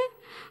कहाँ है?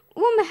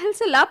 वो महल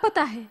से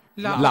लापता है।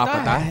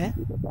 लापता है?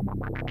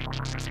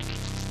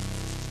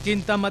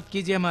 चिंता मत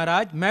कीजिए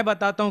महाराज, मैं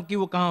बताता हूँ कि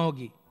वो कहाँ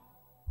होगी।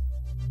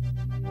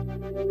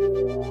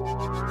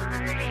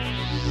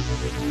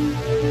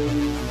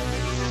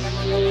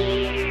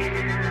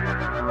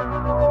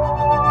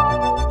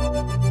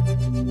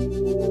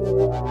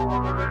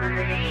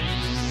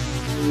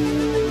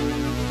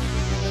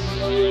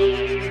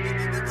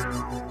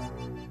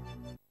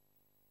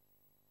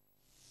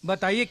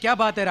 बताइए क्या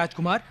बात है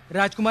राजकुमार?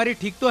 राजकुमारी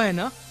ठीक तो है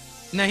ना?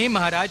 नहीं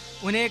महाराज,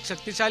 उन्हें एक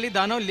शक्तिशाली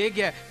दानव ले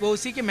गया है। वो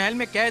उसी के महल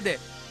में कैद है।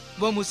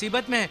 वो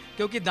मुसीबत में है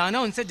क्योंकि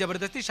दानव उनसे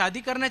जबरदस्ती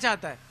शादी करना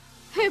चाहता है।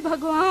 हे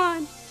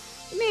भगवान,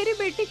 मेरी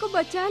बेटी को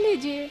बचा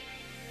लीजिए।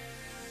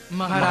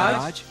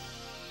 महाराज,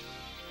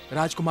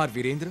 राजकुमार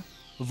वीरेंद्र,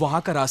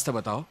 वहां का रास्ता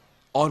बताओ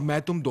और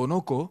मैं तुम दोनों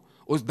को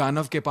उस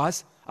दानव के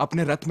पास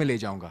अपने रथ में ले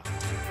जाऊंगा।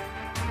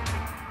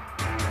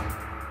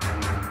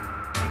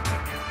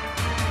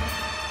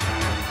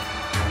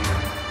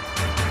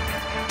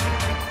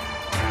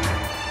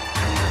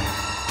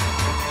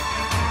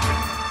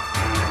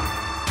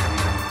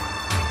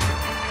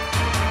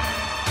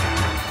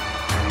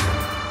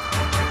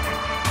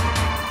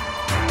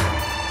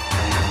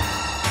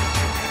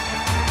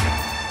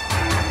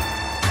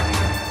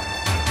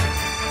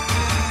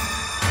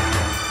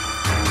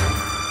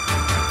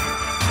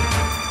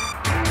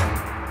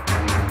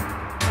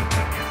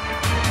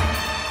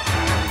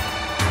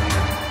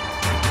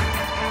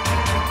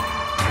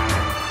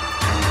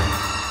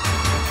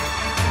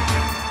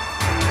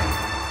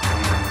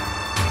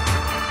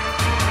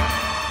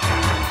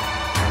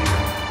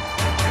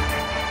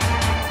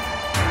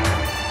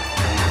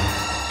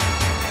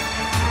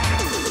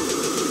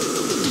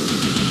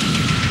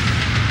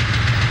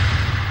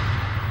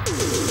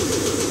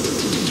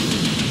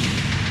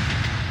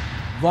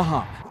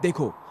 वहां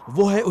देखो,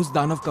 वो है उस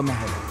दानव का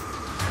महल।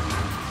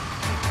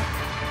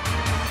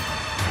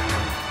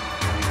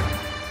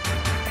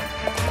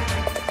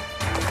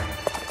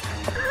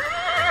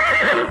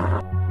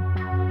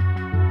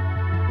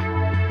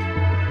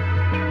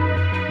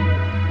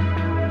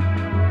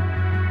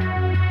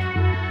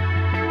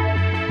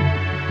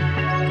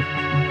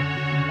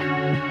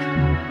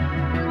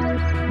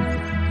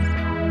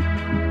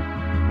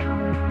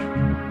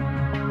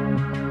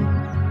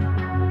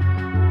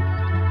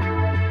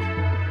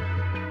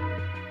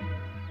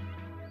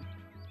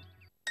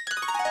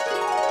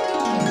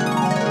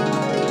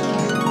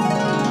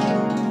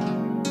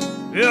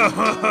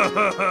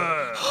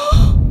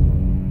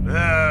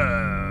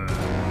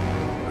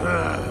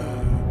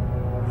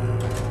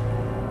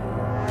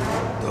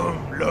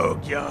 तुम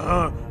लोग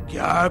यहाँ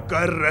क्या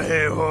कर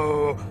रहे हो?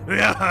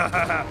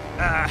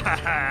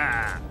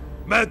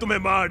 मैं तुम्हें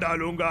मार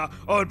डालूंगा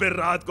और फिर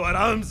रात को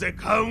आराम से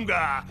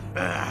खाऊंगा।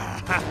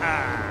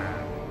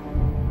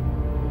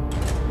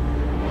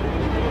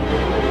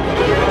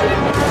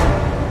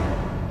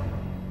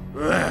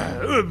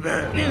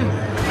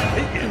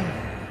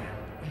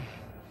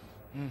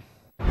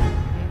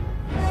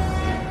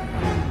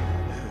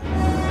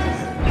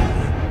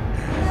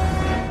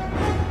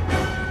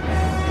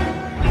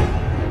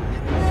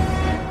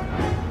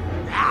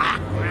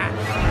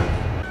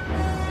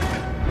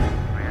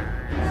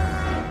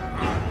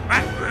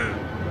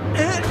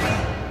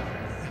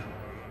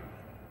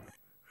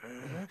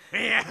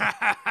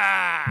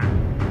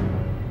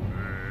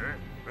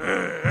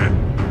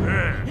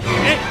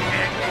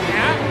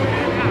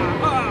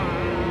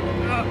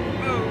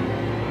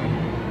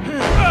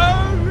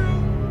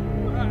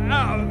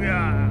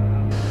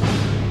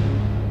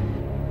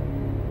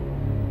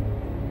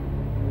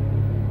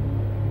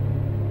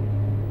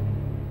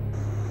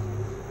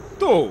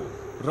 तो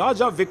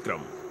राजा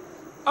विक्रम,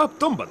 अब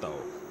तुम बताओ।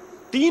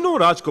 तीनों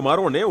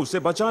राजकुमारों ने उसे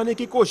बचाने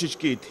की कोशिश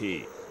की थी।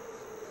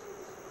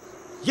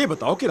 ये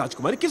बताओ कि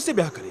राजकुमारी किससे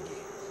ब्याह करेगी?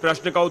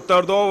 प्रश्न का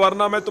उत्तर दो,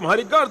 वरना मैं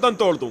तुम्हारी गर्दन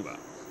तोड़ दूंगा।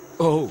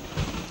 ओह,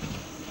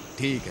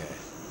 ठीक है,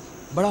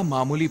 बड़ा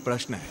मामूली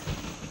प्रश्न है।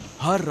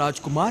 हर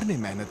राजकुमार ने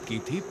मेहनत की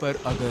थी,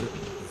 पर अगर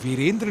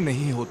वीरेंद्र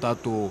नहीं होता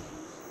तो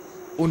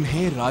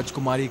उन्हें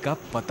राजकुमारी का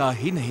पता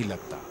ही नहीं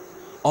लगता,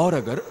 और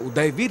अगर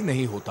उदयवीर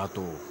नहीं होता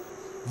तो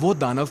वो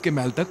दानव के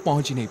महल तक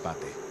पहुंच ही नहीं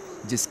पाते,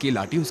 जिसकी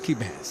लाठी उसकी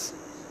भैंस।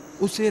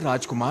 उसे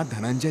राजकुमार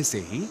धनंजय से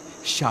ही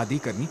शादी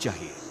करनी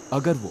चाहिए।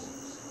 अगर वो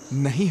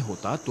नहीं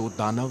होता तो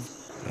दानव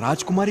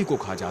राजकुमारी को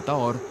खा जाता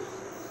और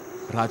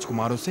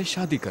राजकुमारों से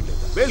शादी कर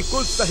लेता।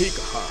 बिल्कुल सही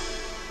कहा,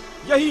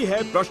 यही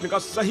है प्रश्न का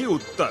सही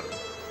उत्तर।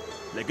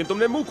 लेकिन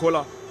तुमने मुंह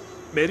खोला,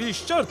 मेरी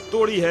शर्त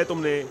तोड़ी है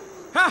तुमने।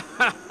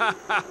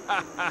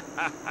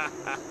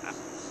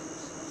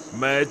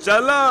 मैं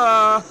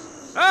चला।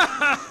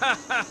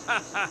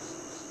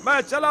 मैं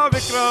चला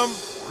विक्रम।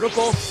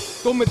 रुको,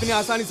 तुम इतनी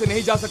आसानी से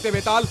नहीं जा सकते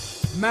बेताल।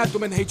 मैं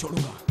तुम्हें नहीं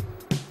छोड़ूंगा।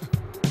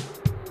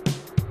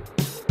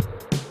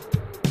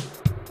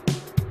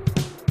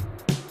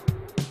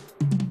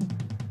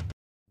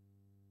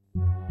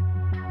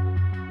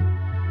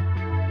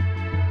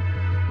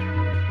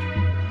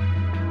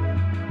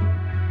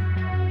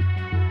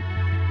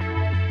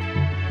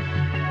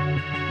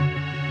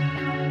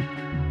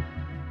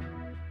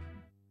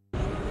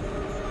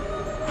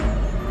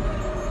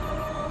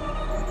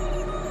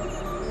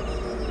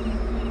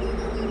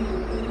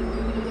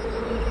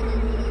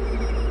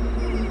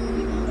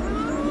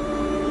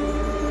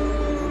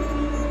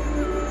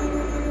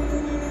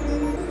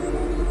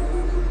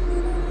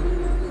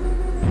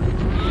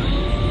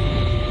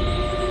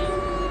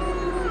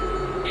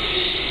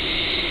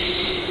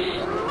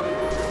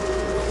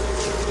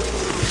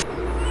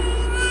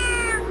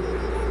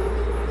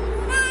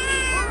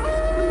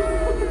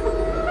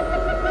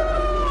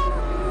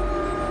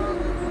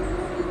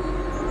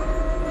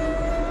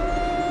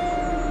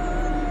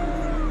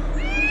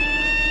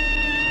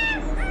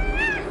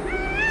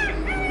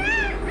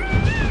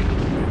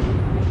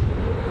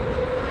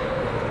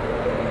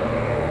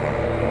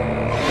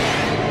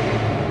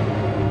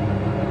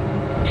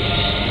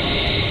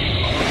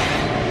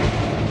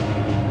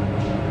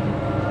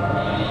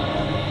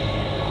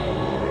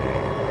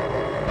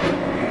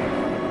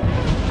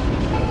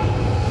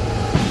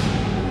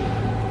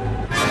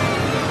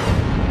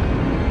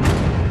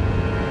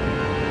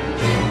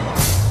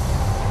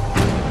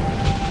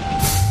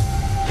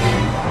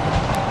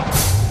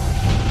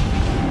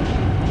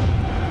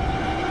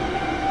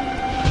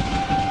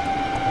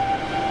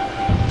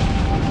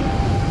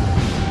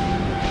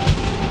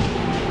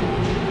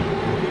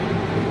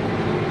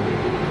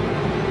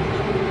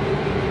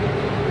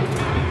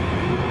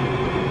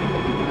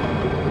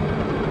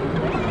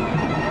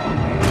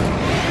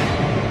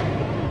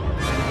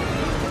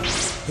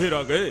 फिर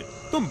आ गए।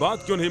 तुम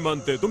बात क्यों नहीं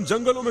मानते? तुम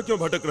जंगलों में क्यों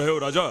भटक रहे हो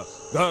राजा?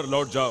 घर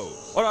लौट जाओ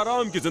और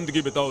आराम की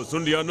जिंदगी बिताओ,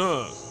 सुन लिया ना?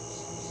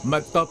 मैं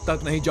तब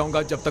तक नहीं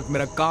जाऊंगा जब तक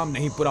मेरा काम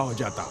नहीं पूरा हो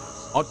जाता,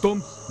 और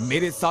तुम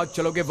मेरे साथ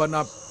चलोगे वरना।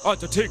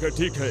 अच्छा ठीक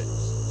है,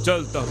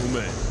 चलता हूँ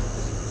मैं,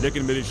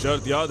 लेकिन मेरी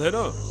शर्त याद है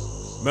ना?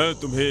 मैं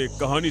तुम्हें एक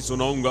कहानी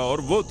सुनाऊंगा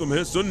और वो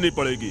तुम्हें सुननी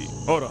पड़ेगी।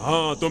 और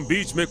हाँ, तुम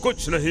बीच में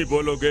कुछ नहीं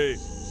बोलोगे,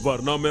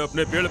 वरना मैं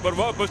अपने पेड़ पर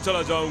वापस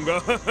चला जाऊंगा।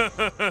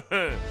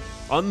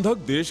 अंधक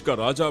देश का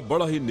राजा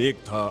बड़ा ही नेक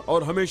था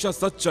और हमेशा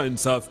सच्चा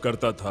इंसाफ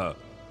करता था।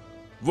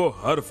 वो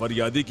हर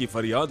फरियादी की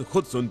फरियाद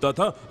खुद सुनता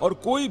था और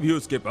कोई भी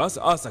उसके पास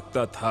आ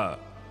सकता था।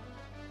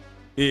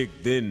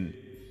 एक दिन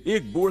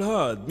एक बूढ़ा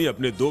आदमी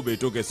अपने 2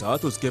 बेटों के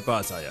साथ उसके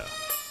पास आया।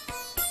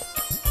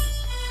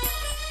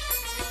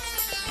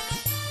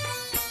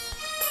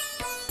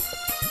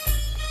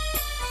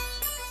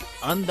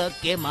 अंधक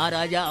के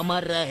महाराजा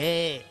अमर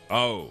रहे।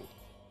 आओ,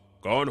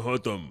 कौन हो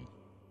तुम?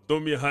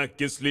 तुम यहाँ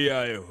किस लिए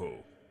आए हो?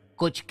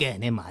 कुछ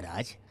कहने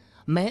महाराज,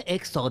 मैं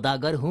एक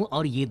सौदागर हूँ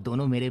और ये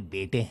दोनों मेरे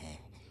बेटे हैं।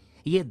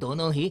 ये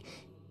दोनों ही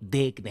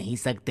देख नहीं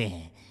सकते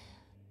हैं।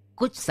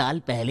 कुछ साल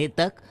पहले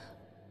तक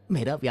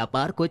मेरा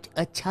व्यापार कुछ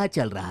अच्छा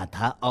चल रहा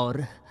था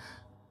और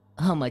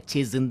हम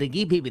अच्छी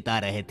जिंदगी भी बिता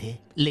रहे थे,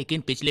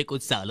 लेकिन पिछले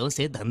कुछ सालों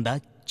से धंधा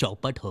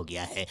चौपट हो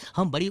गया है।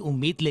 हम बड़ी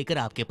उम्मीद लेकर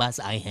आपके पास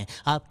आए हैं,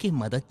 आपकी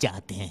मदद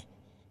चाहते हैं।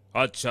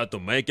 अच्छा, तो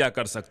मैं क्या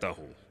कर सकता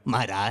हूँ?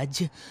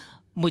 महाराज,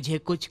 मुझे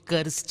कुछ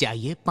कर्ज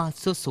चाहिए,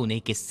 500 सोने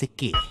के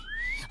सिक्के।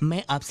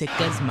 मैं आपसे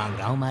कर्ज मांग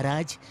रहा हूँ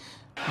महाराज।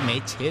 मैं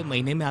 6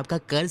 महीने में आपका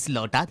कर्ज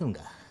लौटा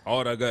दूंगा।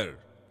 और अगर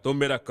तुम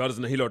मेरा कर्ज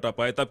नहीं लौटा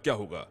पाए तब क्या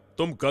होगा?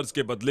 तुम कर्ज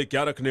के बदले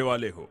क्या रखने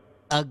वाले हो?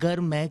 अगर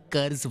मैं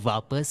कर्ज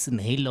वापस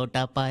नहीं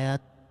लौटा पाया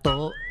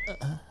तो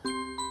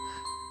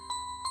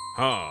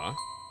हाँ,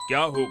 क्या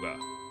होगा?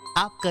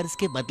 आप कर्ज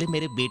के बदले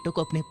मेरे बेटों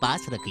को अपने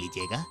पास रख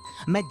लीजिएगा।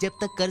 मैं जब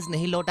तक कर्ज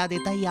नहीं लौटा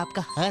देता ये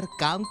आपका हर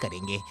काम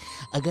करेंगे।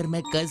 अगर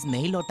मैं कर्ज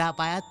नहीं लौटा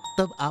पाया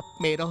तब आप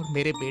मेरा और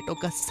मेरे बेटों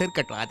का सिर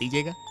कटवा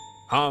दीजिएगा।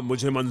 हाँ,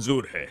 मुझे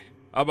मंजूर है।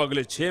 अब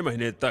अगले 6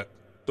 महीने तक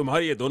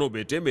तुम्हारे ये दोनों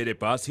बेटे मेरे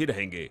पास ही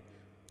रहेंगे,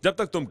 जब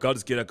तक तुम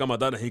कर्ज की रकम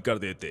अदा नहीं कर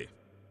देते।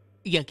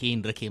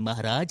 यकीन रखिए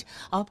महाराज,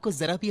 आपको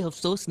जरा भी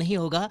अफसोस नहीं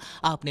होगा।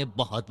 आपने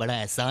बहुत बड़ा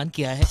एहसान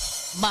किया है।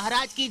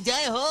 महाराज की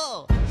जय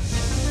हो।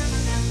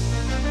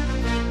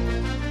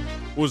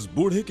 उस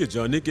बूढ़े के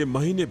जाने के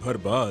महीने भर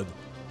बाद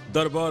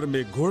दरबार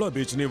में घोड़ा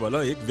बेचने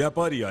वाला एक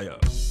व्यापारी आया।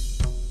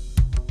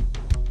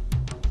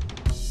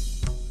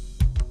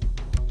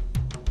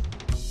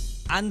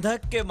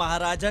 अंधक के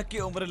महाराजा की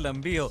उम्र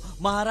लंबी हो।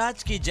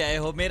 महाराज की जय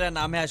हो। मेरा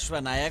नाम है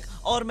अश्वनायक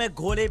और मैं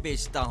घोड़े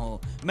बेचता हूँ।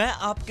 मैं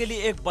आपके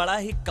लिए एक बड़ा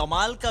ही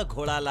कमाल का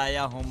घोड़ा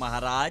लाया हूँ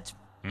महाराज।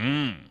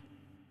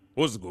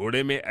 उस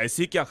घोड़े में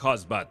ऐसी क्या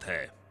खास बात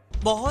है?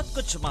 बहुत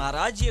कुछ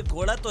महाराज। ये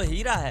घोड़ा तो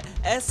हीरा है।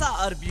 ऐसा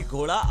अरबी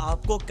घोड़ा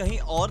आपको कहीं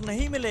और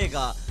नहीं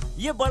मिलेगा।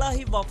 ये बड़ा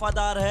ही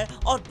वफादार है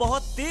और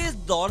बहुत तेज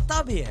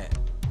दौड़ता भी है।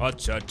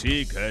 अच्छा,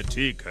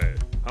 ठीक है,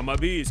 हम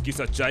अभी इसकी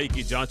सच्चाई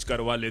की जांच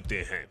करवा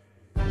लेते हैं।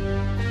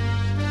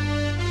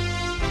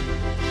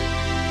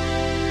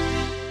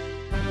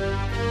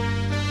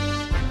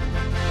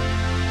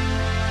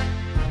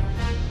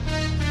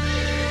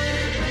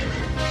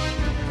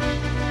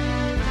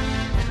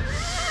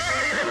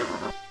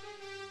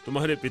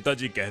 तुम्हारे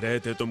पिताजी कह रहे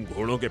थे तुम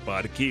घोड़ों के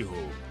पारखी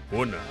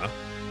हो ना?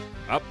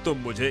 अब तुम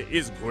मुझे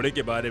इस घोड़े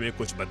के बारे में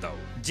कुछ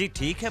बताओ। जी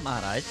ठीक है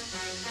महाराज।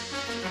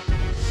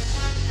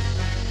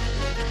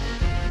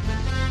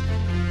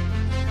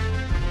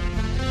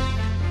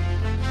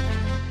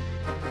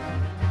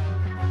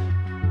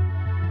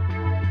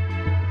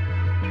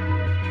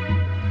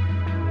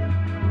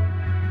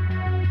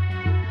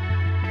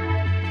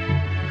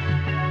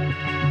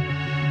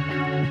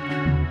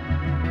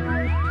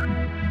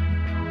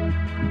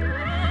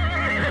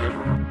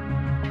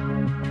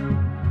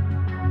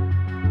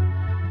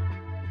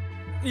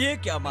 ये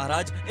क्या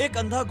महाराज, एक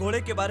अंधा घोड़े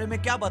के बारे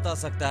में क्या बता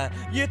सकता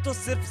है? ये तो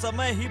सिर्फ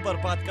समय ही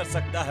बर्बाद कर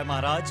सकता है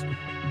महाराज।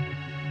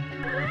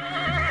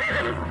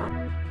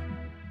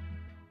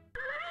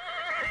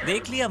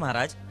 देख लिया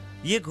महाराज,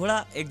 ये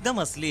घोड़ा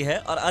एकदम असली है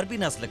और अरबी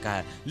नस्ल का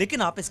है,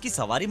 लेकिन आप इसकी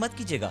सवारी मत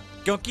कीजिएगा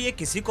क्योंकि ये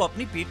किसी को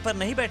अपनी पीठ पर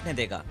नहीं बैठने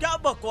देगा। क्या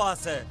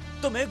बकवास है?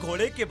 तुम्हें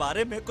घोड़े के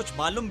बारे में कुछ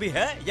मालूम भी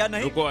है या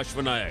नहीं? रुको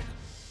अश्वनायक,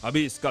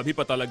 अभी इसका भी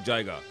पता लग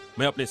जाएगा।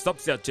 मैं अपने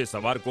सबसे अच्छे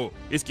सवार को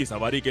इसकी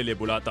सवारी के लिए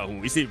बुलाता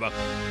हूँ इसी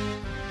वक्त।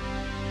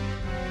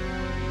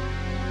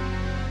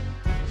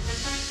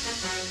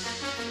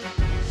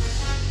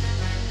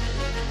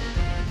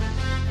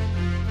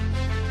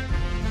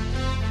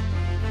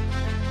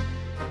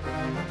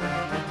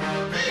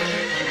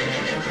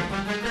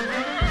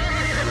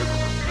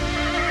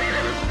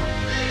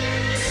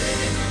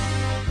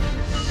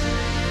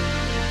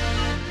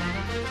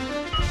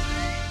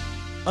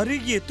 अरे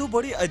ये तो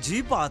बड़ी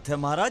अजीब बात है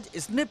महाराज,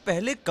 इसने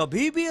पहले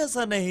कभी भी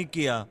ऐसा नहीं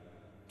किया।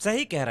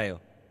 सही कह रहे हो,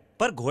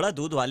 पर घोड़ा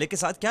दूध वाले के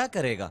साथ क्या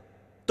करेगा?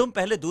 तुम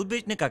पहले दूध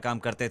बेचने का काम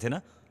करते थे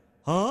ना?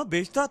 हाँ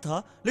बेचता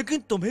था,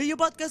 लेकिन तुम्हें ये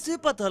बात कैसे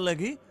पता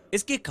लगी?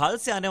 इसकी खाल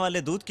से आने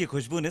वाले दूध की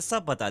खुशबू ने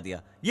सब बता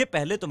दिया। ये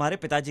पहले तुम्हारे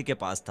पिताजी के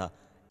पास था।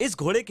 इस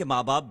घोड़े के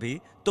माँ बाप भी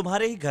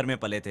तुम्हारे ही घर में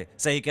पले थे।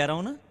 सही कह रहा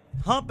हूँ ना?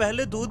 हाँ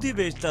पहले दूध ही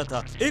बेचता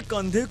था, एक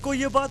अंधे को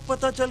ये बात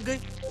पता चल गई।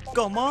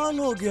 कमाल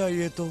हो गया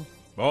ये तो।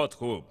 बहुत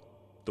खूब,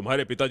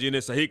 तुम्हारे पिताजी ने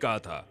सही कहा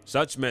था।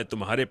 सच में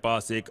तुम्हारे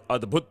पास एक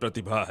अद्भुत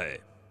प्रतिभा है।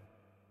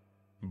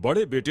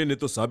 बड़े बेटे ने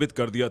तो साबित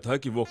कर दिया था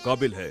कि वो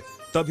काबिल है।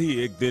 तभी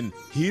एक दिन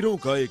हीरों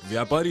का एक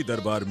व्यापारी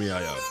दरबार में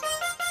आया।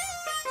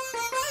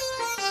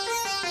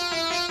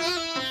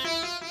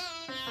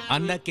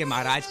 अंधक के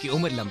महाराज की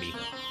उम्र लंबी हो।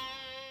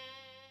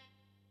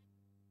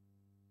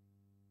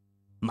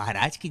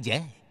 महाराज की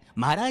जय।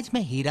 महाराज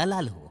मैं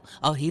हीरालाल हूँ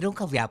और हीरों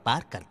का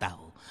व्यापार करता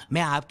हूँ।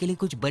 मैं आपके लिए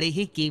कुछ बड़े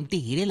ही कीमती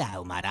हीरे लाया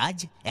हूँ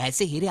महाराज।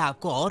 ऐसे हीरे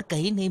आपको और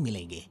कहीं नहीं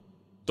मिलेंगे।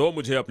 तो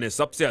मुझे अपने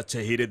सबसे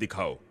अच्छे हीरे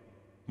दिखाओ,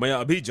 मैं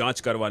अभी जांच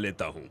करवा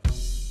लेता हूँ।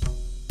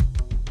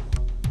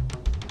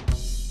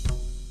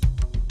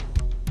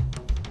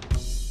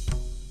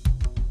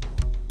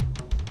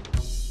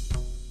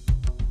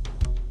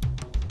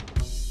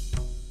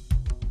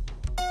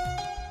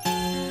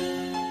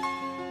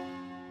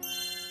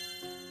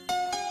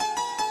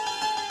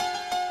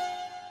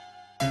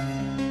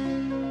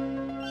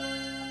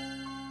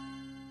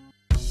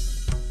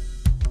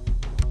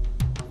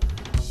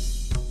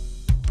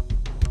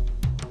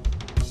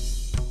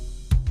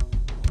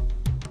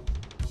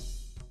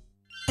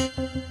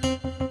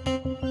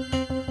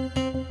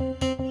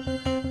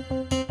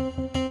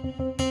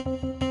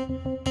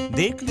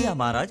 देख लिया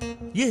महाराज,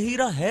 ये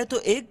हीरा है तो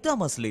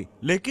एकदम असली,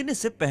 लेकिन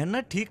इसे पहनना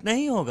ठीक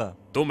नहीं होगा।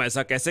 तुम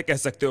ऐसा कैसे कह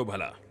सकते हो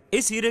भला?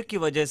 इस हीरे की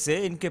वजह से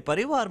इनके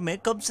परिवार में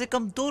कम से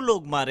कम 2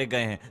 लोग मारे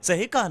गए हैं।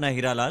 सही कहा ना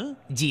हीरालाल?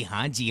 जी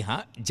हाँ,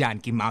 जान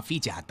की माफी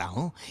चाहता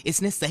हूँ।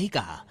 इसने सही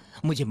कहा,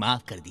 मुझे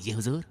माफ कर दीजिए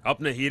हुजूर।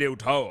 अपने हीरे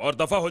उठाओ और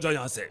दफा हो जाओ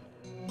यहाँ से।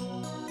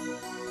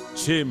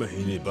 6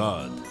 महीने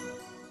बाद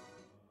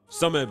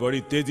समय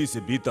बड़ी तेजी से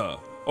बीता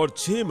और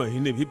 6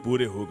 महीने भी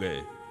पूरे हो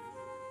गए।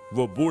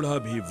 वो बूढ़ा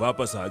भी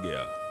वापस आ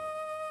गया।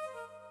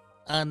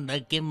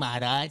 अंधक के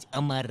महाराज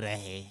अमर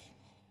रहे।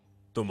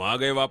 तुम आ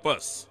गए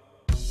वापस?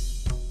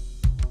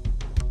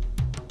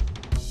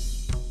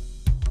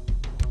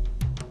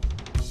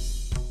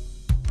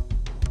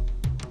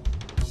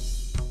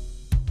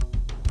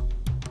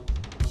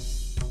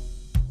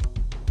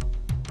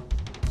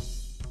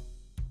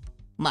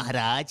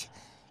 महाराज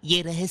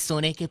ये रहे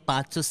सोने के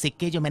 500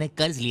 सिक्के जो मैंने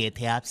कर्ज लिए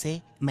थे आपसे।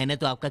 मैंने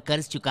तो आपका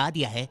कर्ज चुका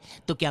दिया है,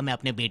 तो क्या मैं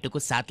अपने बेटे को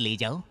साथ ले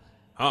जाऊं?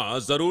 हाँ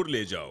जरूर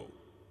ले जाओ,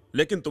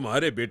 लेकिन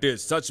तुम्हारे बेटे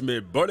सच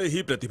में बड़े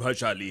ही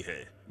प्रतिभाशाली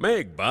हैं। मैं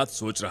एक बात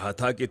सोच रहा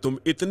था कि तुम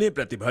इतने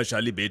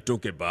प्रतिभाशाली बेटों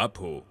के बाप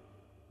हो,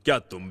 क्या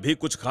तुम भी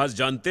कुछ खास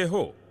जानते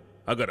हो?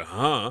 अगर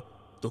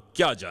हाँ तो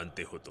क्या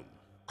जानते हो तुम?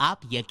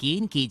 आप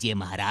यकीन कीजिए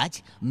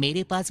महाराज,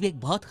 मेरे पास भी एक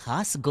बहुत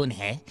खास गुण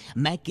है।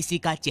 मैं किसी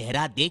का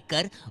चेहरा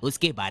देखकर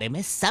उसके बारे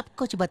में सब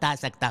कुछ बता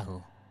सकता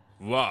हूँ।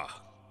 वाह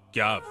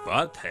क्या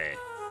बात है।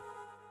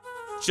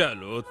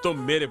 चलो तुम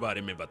मेरे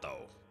बारे में बताओ।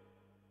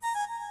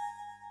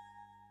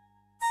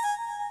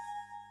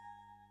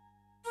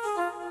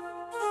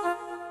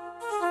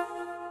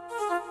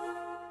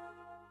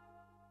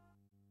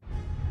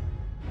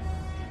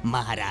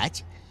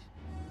 महाराज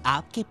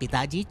आपके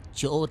पिताजी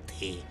चोर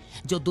थे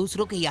जो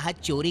दूसरों के यहाँ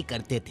चोरी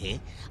करते थे।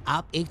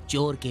 आप एक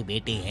चोर के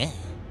बेटे हैं।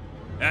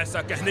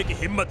 ऐसा कहने की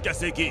हिम्मत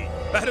कैसे की?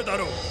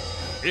 पहरेदारों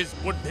इस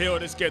बुढ़े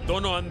और इसके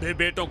दोनों अंधे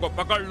बेटों को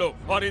पकड़ लो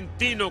और इन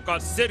तीनों का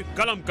सिर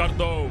कलम कर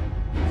दो।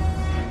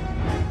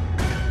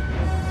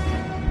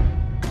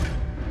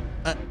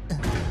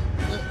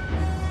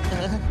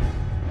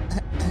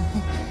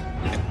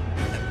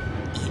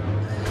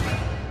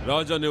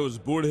 राजा ने उस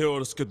बूढ़े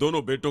और उसके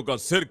दोनों बेटों का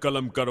सिर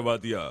कलम करवा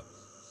दिया।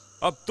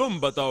 अब तुम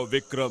बताओ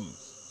विक्रम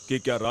कि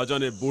क्या राजा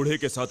ने बूढ़े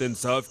के साथ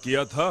इंसाफ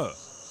किया था?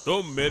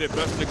 तुम मेरे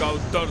प्रश्न का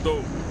उत्तर दो,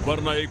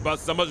 वरना एक बात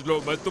समझ लो,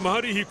 मैं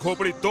तुम्हारी ही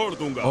खोपड़ी तोड़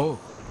दूंगा। ओह,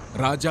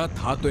 राजा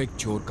था तो एक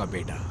चोर का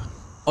बेटा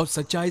और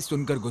सच्चाई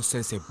सुनकर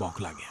गुस्से से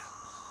बौखला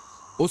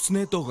गया।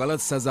 उसने तो गलत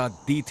सजा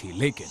दी थी,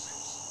 लेकिन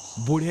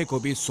बूढ़े को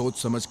भी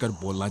सोच समझकर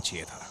बोलना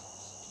चाहिए था,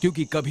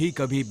 क्योंकि कभी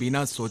कभी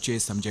बिना सोचे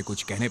समझे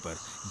कुछ कहने पर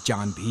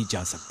जान भी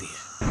जा सकती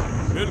है।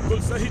 बिल्कुल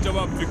सही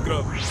जवाब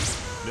विक्रम,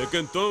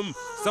 लेकिन तुम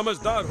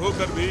समझदार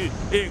होकर भी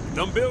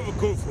एकदम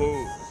बेवकूफ हो।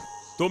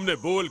 तुमने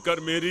बोलकर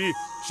मेरी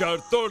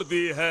शर्त तोड़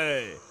दी है,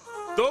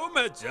 तो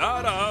मैं जा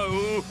रहा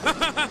हूँ।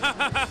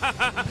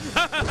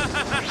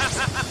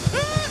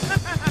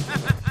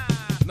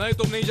 नहीं,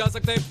 तुम नहीं जा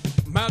सकते।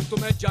 मैं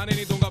तुम्हें जाने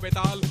नहीं दूंगा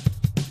बेताल।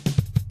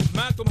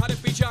 मैं तुम्हारे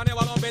पीछे आने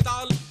वाला हूँ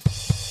बेताल।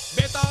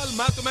 बेताल,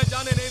 मैं तुम्हें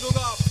जाने नहीं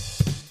दूंगा।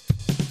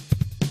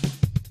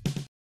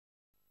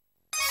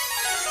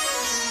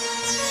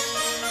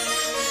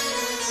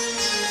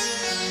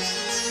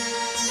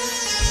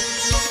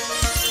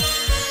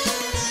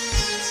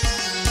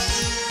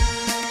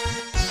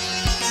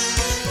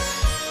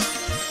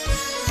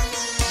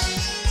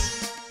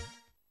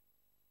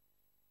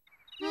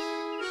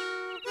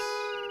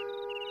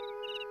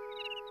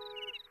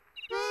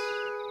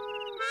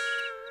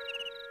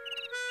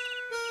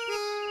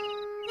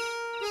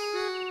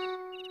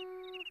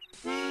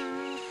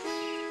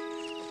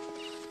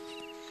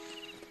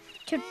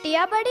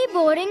 छुट्टियाँ बड़ी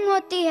बोरिंग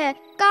होती है।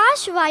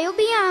 काश वायु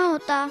भी यहाँ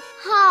होता।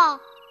 हाँ,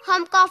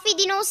 हम काफी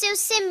दिनों से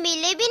उससे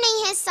मिले भी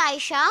नहीं हैं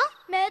साइशा।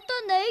 मैं तो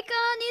नई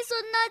कहानी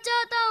सुनना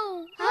चाहता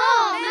हूँ।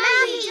 हाँ,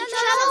 मैं भी।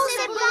 चलो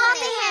उसे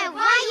बुलाते हैं।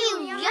 वायु,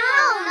 यहाँ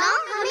आओ ना,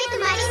 हमें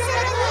तुम्हारी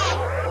जरूरत है।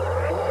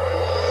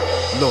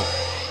 लो,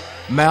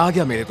 मैं आ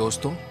गया मेरे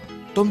दोस्तों।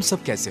 तुम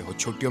सब कैसे हो?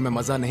 छुट्टियों में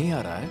मजा नहीं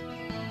आ रहा है?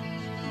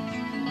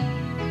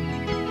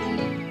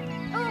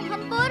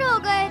 हम बोर हो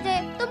गए थे।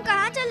 तुम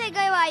कहाँ चले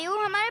गए वायु?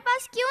 हमारे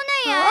पास क्यों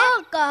नहीं आए?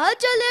 कहाँ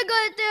चले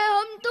गए थे?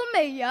 हम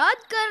तुम्हें याद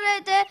कर रहे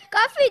थे।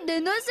 काफी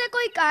दिनों से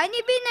कोई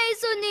कहानी भी नहीं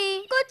सुनी।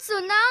 कुछ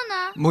सुनाओ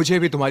ना। मुझे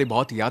भी तुम्हारी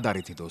बहुत याद आ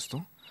रही थी दोस्तों।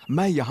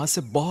 मैं यहाँ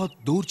से बहुत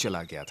दूर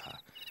चला गया था,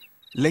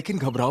 लेकिन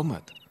घबराओ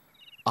मत।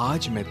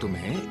 आज मैं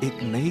तुम्हें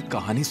एक नई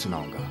कहानी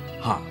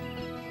सुनाऊंगा। हाँ,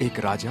 एक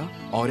राजा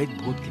और एक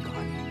भूत की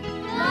कहानी।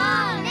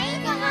 वाह,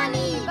 नई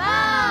कहानी,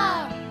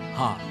 वाह।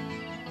 हाँ,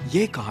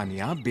 ये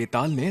कहानियां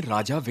बेताल ने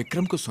राजा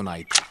विक्रम को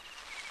सुनाई थी।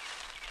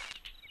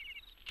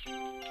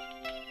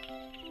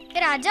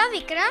 राजा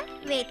विक्रम,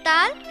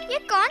 बेताल, ये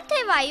कौन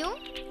थे वायु?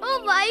 ओ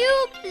वायु,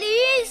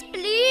 प्लीज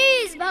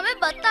प्लीज हमें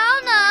बताओ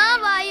ना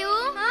वायु।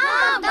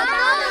 हाँ,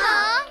 बताओ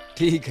ना।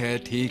 ठीक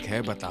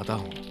है, बताता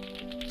हूँ।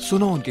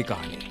 सुनो उनकी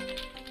कहानी।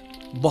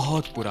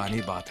 बहुत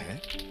पुरानी बात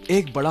है।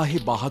 एक बड़ा ही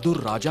बहादुर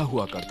राजा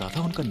हुआ करता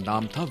था। उनका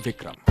नाम था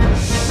विक्रम।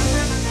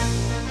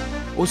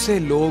 उसे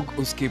लोग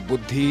उसकी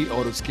बुद्धि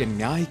और उसके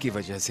न्याय की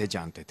वजह से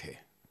जानते थे।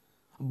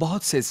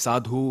 बहुत से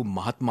साधु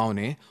महात्माओं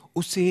ने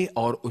उसे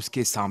और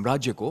उसके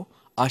साम्राज्य को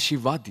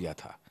आशीर्वाद दिया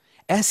था।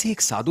 ऐसे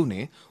एक साधु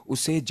ने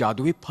उसे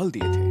जादुई फल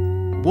दिए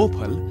थे। वो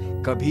फल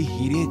कभी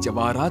हीरे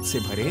जवाहरात से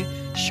भरे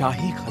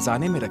शाही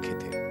खजाने में रखे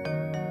थे।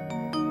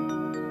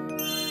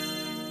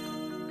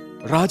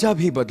 राजा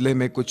भी बदले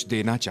में कुछ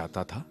देना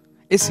चाहता था,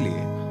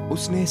 इसलिए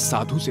उसने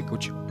साधु से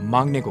कुछ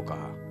मांगने को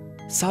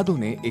कहा। साधु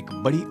ने एक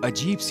बड़ी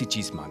अजीब सी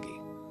चीज मांगी।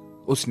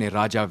 उसने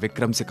राजा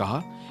विक्रम से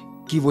कहा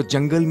कि वो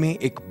जंगल में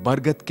एक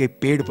बरगद के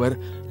पेड़ पर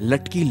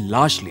लटकी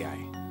लाश ले आए।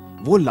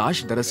 वो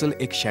लाश दरअसल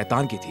एक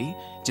शैतान की थी,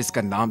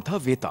 जिसका नाम था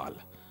वेताल।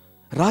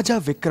 राजा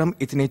विक्रम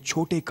इतने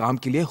छोटे काम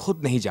के लिए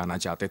खुद नहीं जाना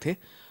चाहते थे,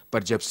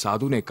 पर जब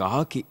साधु ने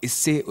कहा कि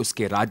इससे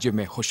उसके राज्य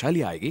में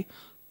खुशहाली आएगी,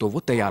 तो वो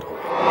तैयार हो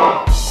गए।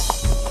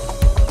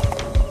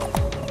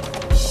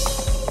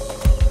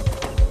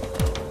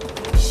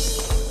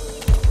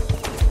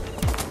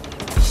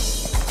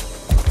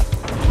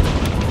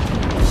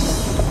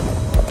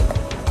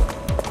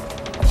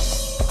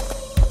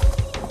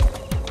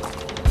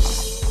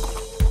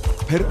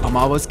 फिर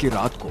अमावस की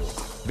रात को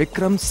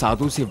विक्रम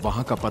साधु से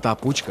वहां का पता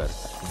पूछकर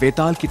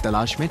वेताल की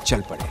तलाश में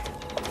चल पड़े।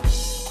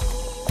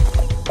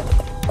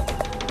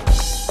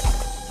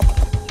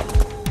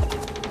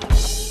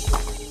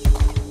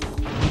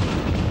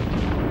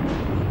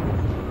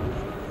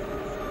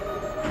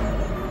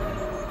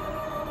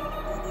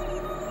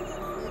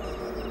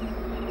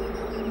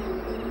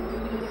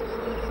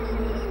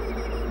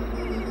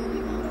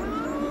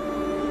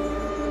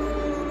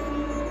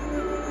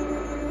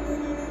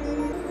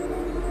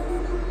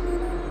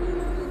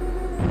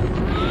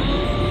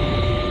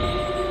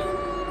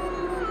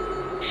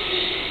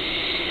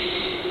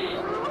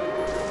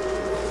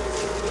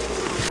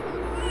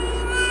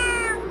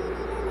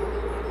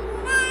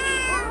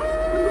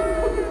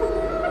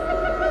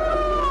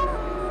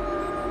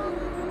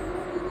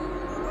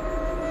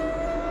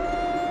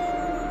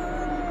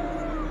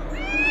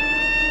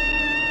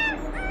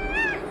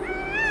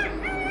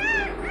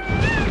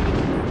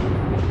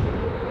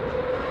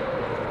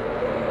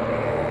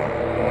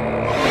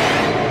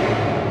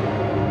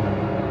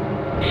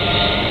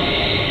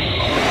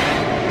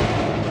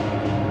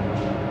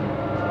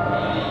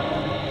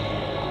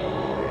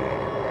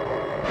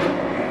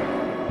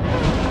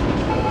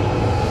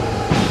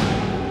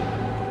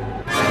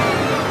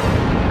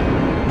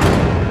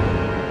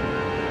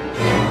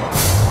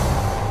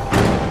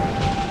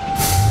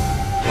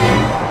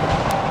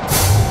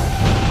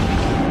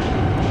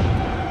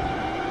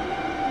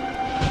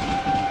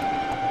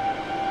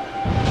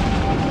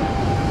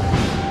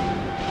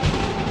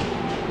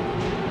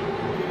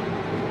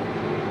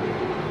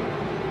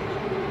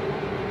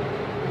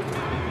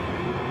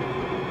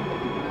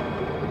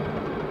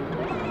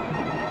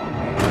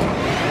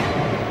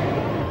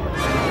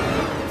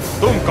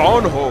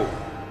 कौन हो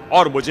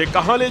और मुझे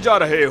कहां ले जा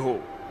रहे हो?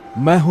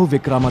 मैं हूं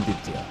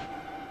विक्रमादित्य,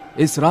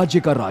 इस राज्य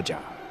का राजा।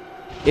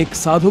 एक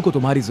साधु को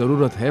तुम्हारी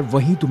जरूरत है,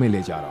 वहीं तुम्हें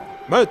ले जा रहा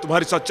हूं। मैं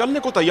तुम्हारे साथ चलने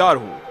को तैयार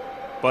हूं,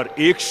 पर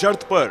एक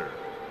शर्त पर।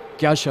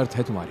 क्या शर्त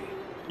है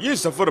तुम्हारी? ये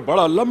सफर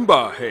बड़ा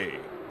लंबा है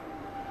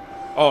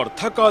और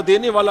थका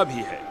देने वाला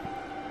भी है।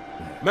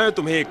 मैं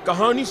तुम्हें एक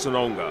कहानी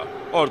सुनाऊंगा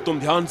और तुम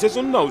ध्यान से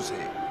सुनना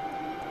उसे।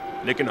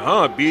 लेकिन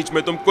हाँ, बीच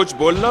में तुम कुछ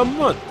बोलना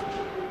मत।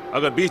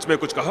 अगर बीच में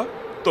कुछ कहा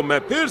तो मैं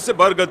फिर से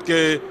बरगद के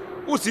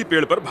उसी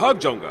पेड़ पर भाग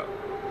जाऊंगा।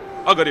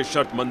 अगर ये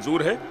शर्त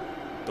मंजूर है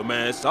तो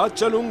मैं साथ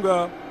चलूंगा,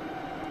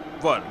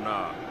 वरना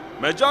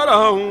मैं जा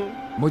रहा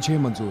हूं। मुझे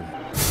मंजूर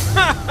है।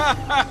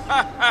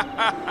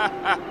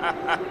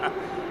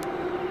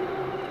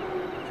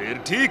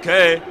 फिर ठीक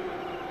है।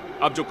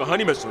 अब जो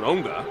कहानी मैं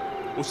सुनाऊंगा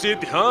उसे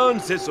ध्यान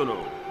से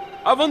सुनो।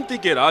 अवंती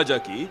के राजा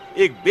की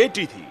एक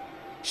बेटी थी,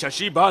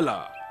 शशिबाला।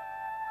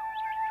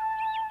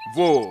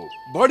 वो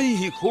बड़ी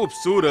ही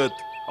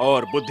खूबसूरत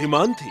और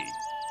बुद्धिमान थी।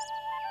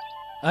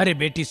 अरे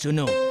बेटी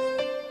सुनो।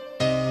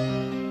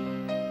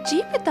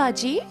 जी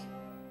पिताजी।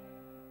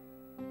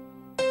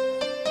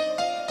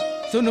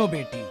 सुनो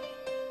बेटी,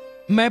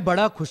 मैं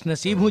बड़ा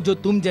खुशनसीब हूँ जो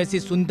तुम जैसी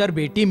सुंदर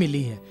बेटी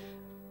मिली है।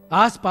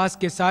 आसपास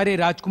के सारे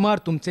राजकुमार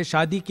तुमसे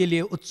शादी के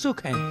लिए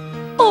उत्सुक हैं।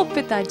 ओ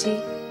पिताजी।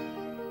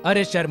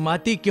 अरे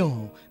शर्माती क्यों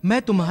हो?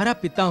 मैं तुम्हारा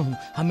पिता हूँ,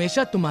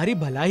 हमेशा तुम्हारी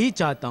भलाई ही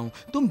चाहता हूँ।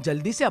 तुम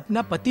जल्दी से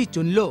अपना पति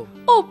चुन लो।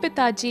 ओ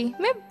पिताजी,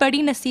 मैं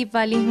बड़ी नसीब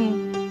वाली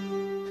हूँ।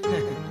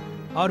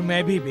 और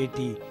मैं भी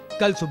बेटी।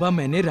 कल सुबह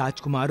मैंने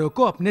राजकुमारों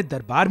को अपने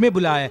दरबार में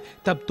बुलाया,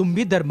 तब तुम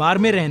भी दरबार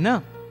में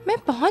रहना। मैं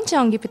पहुँच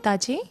जाऊंगी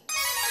पिताजी।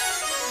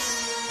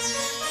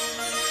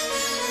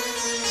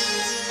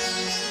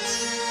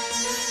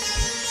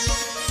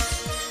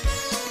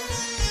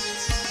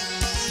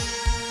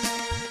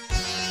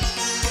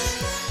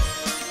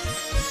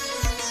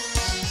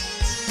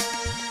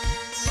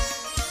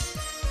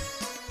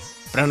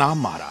 प्रणाम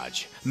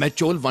महाराज, मैं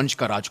चोल वंश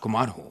का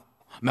राजकुमार हूँ।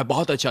 मैं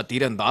बहुत अच्छा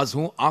तीरंदाज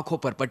हूँ। आंखों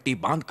पर पट्टी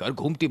बांधकर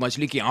घूमती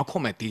मछली की आंखों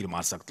में तीर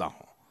मार सकता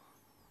हूँ।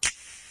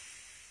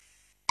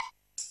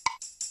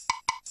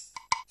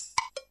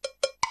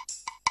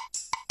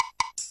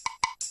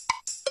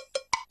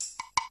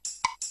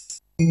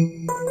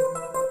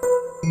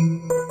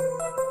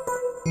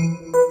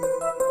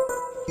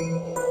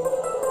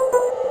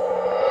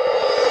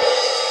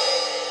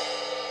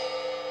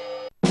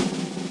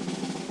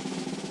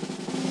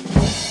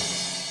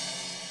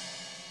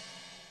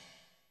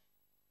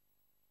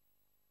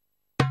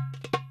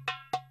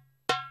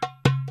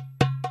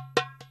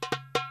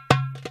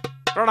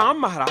 प्रणाम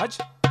महाराज,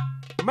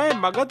 मैं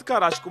मगध का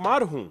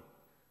राजकुमार हूँ।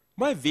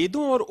 मैं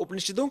वेदों और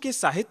उपनिषदों के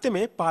साहित्य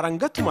में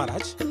पारंगत हूँ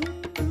महाराज।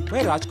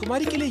 मैं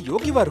राजकुमारी के लिए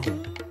योग्य वर हूँ।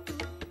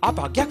 आप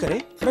आज्ञा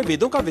करें, मैं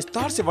वेदों का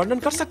विस्तार से वर्णन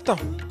कर सकता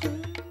हूँ।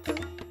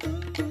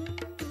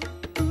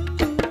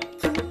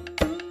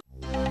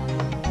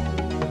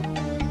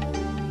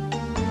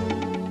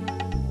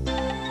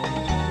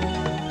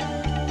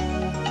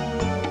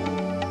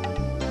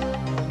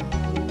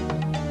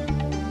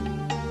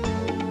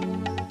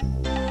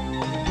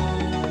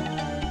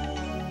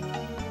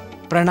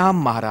 प्रणाम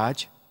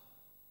महाराज,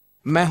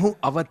 मैं हूं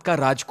अवध का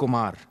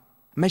राजकुमार।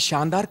 मैं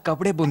शानदार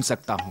कपड़े बुन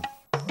सकता हूं।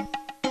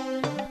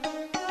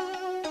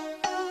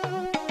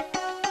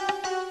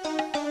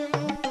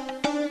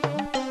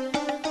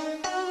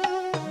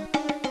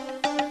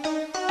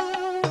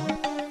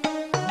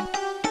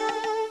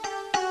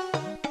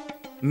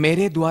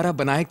 मेरे द्वारा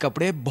बनाए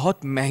कपड़े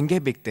बहुत महंगे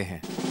बिकते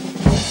हैं।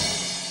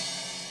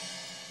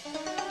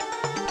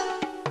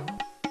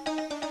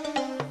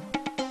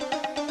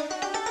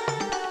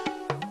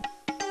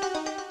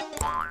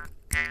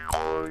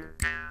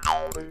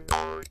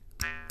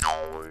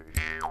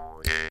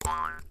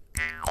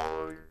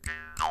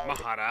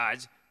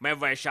 महाराज, मैं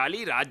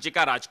वैशाली राज्य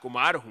का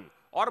राजकुमार हूँ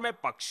और मैं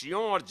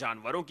पक्षियों और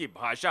जानवरों की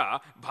भाषा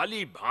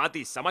भली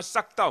भांति समझ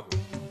सकता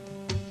हूँ।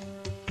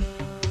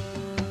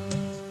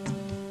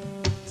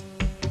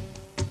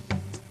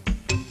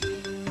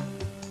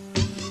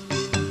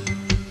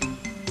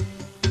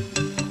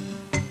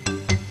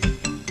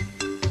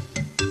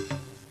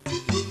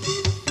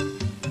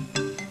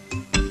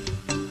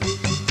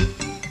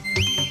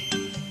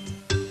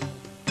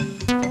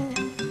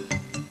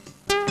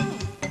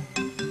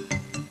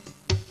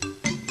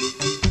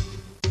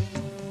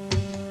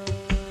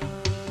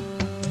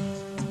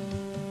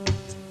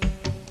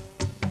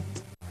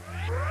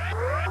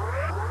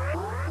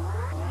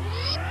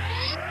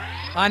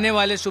 आने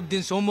वाले शुभ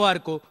दिन सोमवार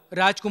को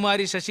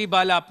राजकुमारी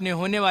शशिबाला अपने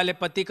होने वाले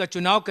पति का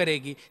चुनाव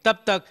करेगी।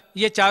 तब तक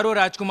ये चारों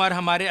राजकुमार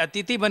हमारे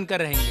अतिथि बनकर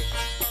रहेंगे।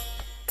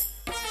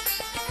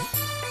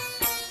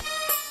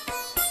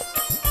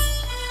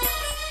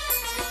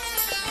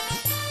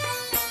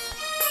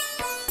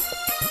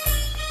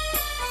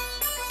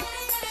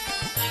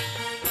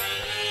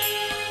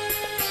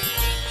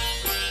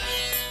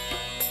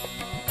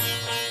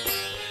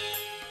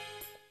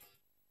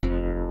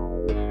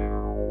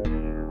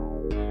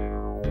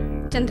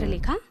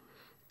 चंद्रलेखा,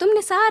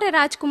 तुमने सारे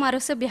राजकुमारों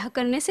से ब्याह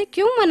करने से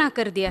क्यों मना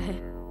कर दिया है?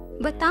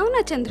 बताओ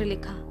ना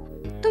चंद्रलेखा,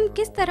 तुम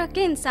किस तरह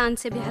के इंसान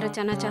से ब्याह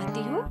रचाना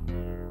चाहती हो?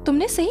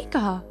 तुमने सही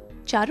कहा,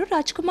 चारों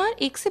राजकुमार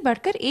एक से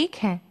बढ़कर एक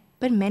हैं,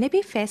 पर मैंने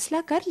भी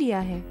फैसला कर लिया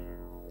है।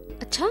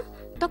 अच्छा,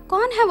 तो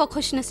कौन है वो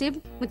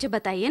खुशनसीब? मुझे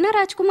बताइए ना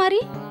राजकुमारी।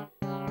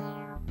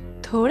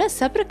 थोड़ा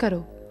सब्र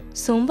करो,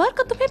 सोमवार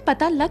को तुम्हें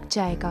पता लग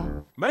जाएगा।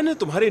 मैंने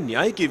तुम्हारे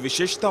न्याय की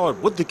विशेषता और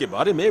बुद्धि के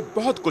बारे में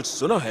बहुत कुछ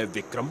सुना है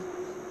विक्रम।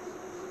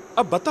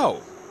 अब बताओ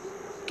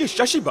कि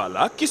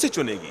शशिबाला किसे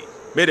चुनेगी?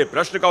 मेरे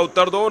प्रश्न का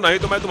उत्तर दो, नहीं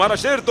तो मैं तुम्हारा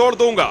शेर तोड़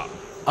दूंगा।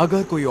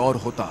 अगर कोई और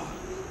होता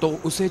तो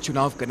उसे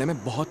चुनाव करने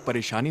में बहुत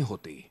परेशानी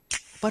होती,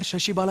 पर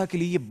शशिबाला के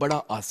लिए ये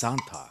बड़ा आसान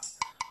था।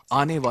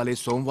 आने वाले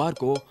सोमवार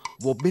को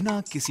वो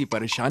बिना किसी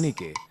परेशानी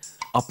के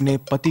अपने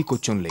पति को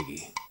चुन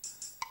लेगी।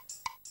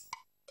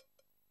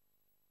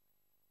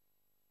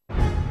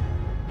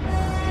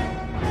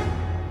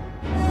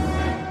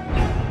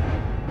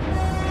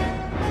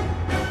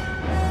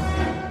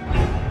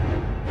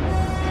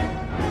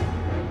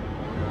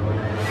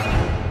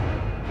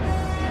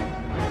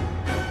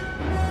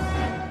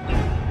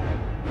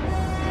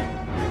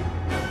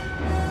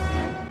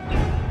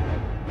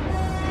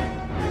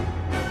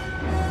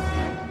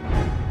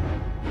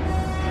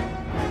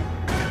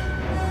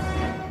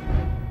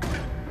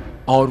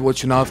 और वो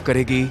चुनाव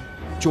करेगी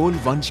चोल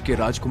वंश के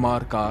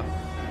राजकुमार का,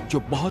 जो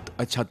बहुत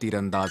अच्छा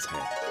तीरंदाज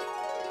है।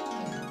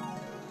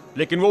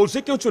 लेकिन वो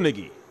उसे क्यों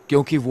चुनेगी?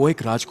 क्योंकि वो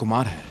एक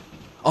राजकुमार है,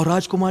 और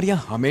राजकुमारियां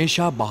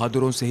हमेशा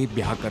बहादुरों से ही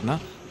ब्याह करना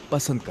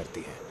पसंद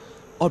करती हैं।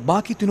 और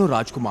बाकी तीनों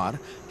राजकुमार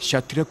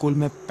क्षत्रिय कुल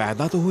में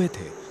पैदा तो हुए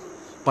थे,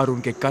 पर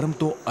उनके कर्म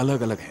तो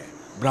अलग अलग हैं।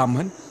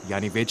 ब्राह्मण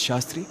यानी वेद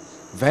शास्त्री,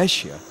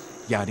 वैश्य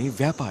यानी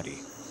व्यापारी,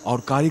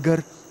 और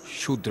कारीगर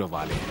शूद्र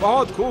वाले।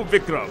 बहुत खूब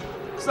विक्रम,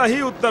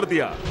 सही उत्तर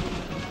दिया।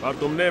 और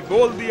तुमने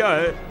बोल दिया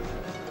है,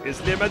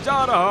 इसलिए मैं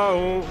जा रहा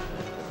हूँ।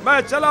 मैं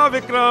चला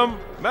विक्रम,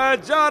 मैं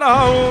जा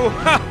रहा हूँ।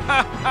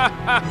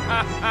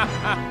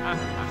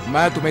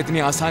 मैं तुम्हें इतनी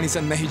आसानी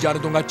से नहीं जाने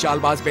दूंगा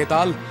चालबाज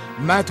बेताल।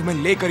 मैं तुम्हें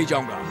लेकर ही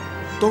जाऊंगा।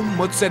 तुम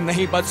मुझसे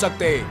नहीं बच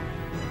सकते।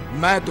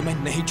 मैं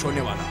तुम्हें नहीं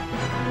छोड़ने वाला।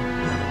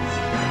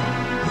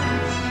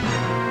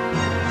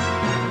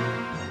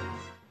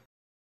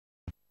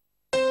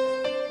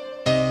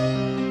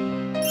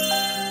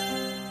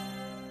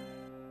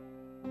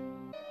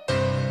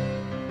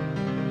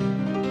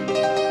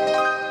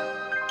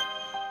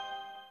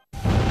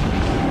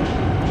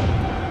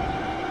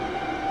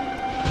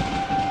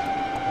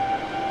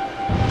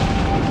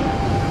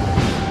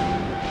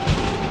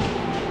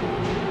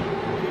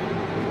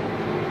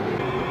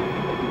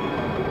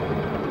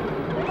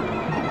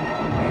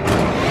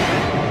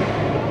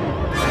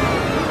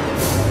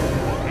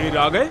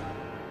 आ गए?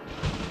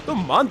 तुम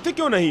मानते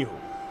क्यों नहीं हो?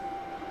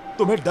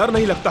 तुम्हें डर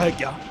नहीं लगता है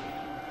क्या?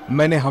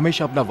 मैंने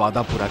हमेशा अपना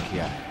वादा पूरा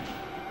किया है,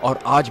 और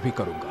आज भी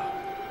करूंगा।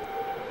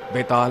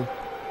 बेताल,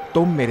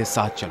 तुम मेरे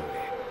साथ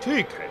चलोगे?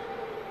 ठीक है,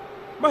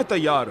 मैं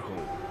तैयार हूं,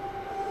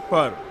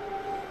 पर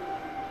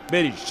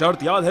मेरी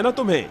शर्त याद है ना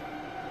तुम्हें?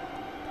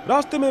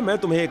 रास्ते में मैं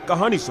तुम्हें एक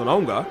कहानी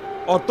सुनाऊंगा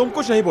और तुम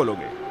कुछ नहीं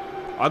बोलोगे।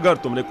 अगर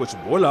तुमने कुछ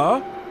बोला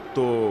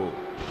तो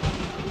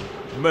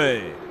मैं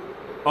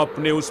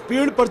अपने उस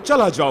पेड़ पर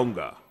चला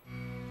जाऊंगा।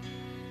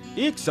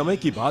 एक समय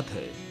की बात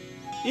है,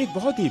 एक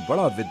बहुत ही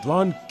बड़ा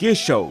विद्वान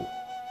केशव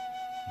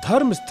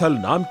धर्मस्थल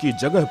नाम की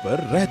जगह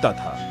पर रहता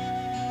था।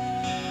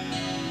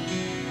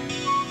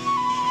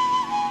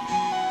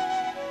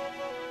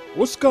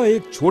 उसका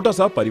एक छोटा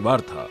सा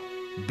परिवार था,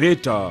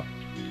 बेटा,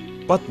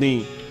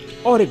 पत्नी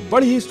और एक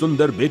बड़ी ही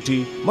सुंदर बेटी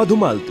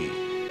मधुमालती।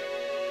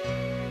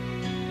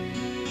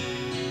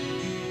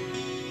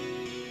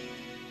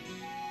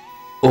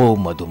 ओ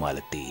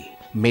मधुमालती,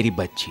 मेरी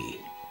बच्ची,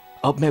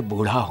 अब मैं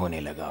बूढ़ा होने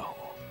लगा हूं,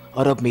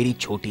 और अब मेरी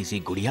छोटी सी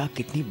गुड़िया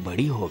कितनी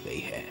बड़ी हो गई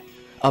है।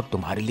 अब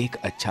तुम्हारे लिए एक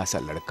अच्छा सा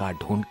लड़का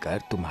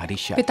ढूंढकर तुम्हारी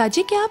शादी।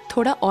 पिताजी, क्या आप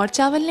थोड़ा और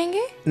चावल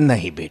लेंगे?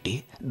 नहीं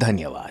बेटी,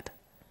 धन्यवाद।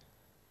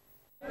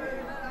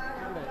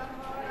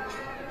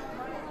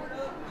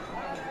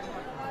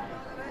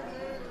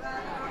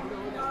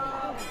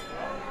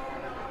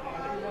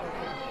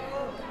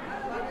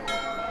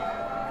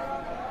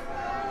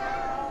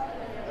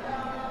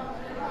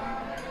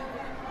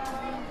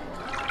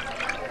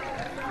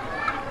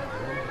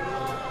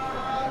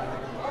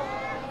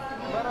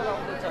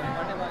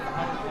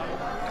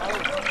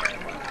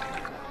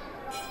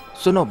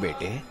 सुनो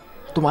बेटे,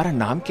 तुम्हारा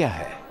नाम क्या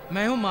है?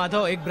 मैं हूँ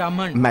माधव, एक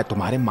ब्राह्मण। मैं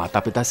तुम्हारे माता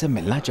पिता से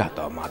मिलना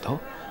चाहता हूँ माधव।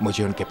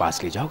 मुझे उनके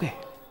पास ले जाओगे?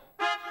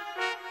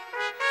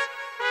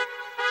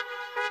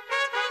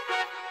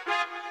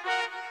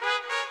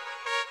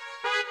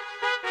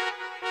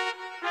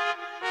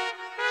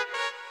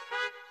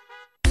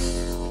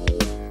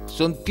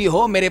 सुनती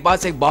हो, मेरे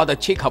पास एक बहुत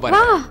अच्छी खबर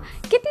है। वाह,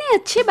 कितनी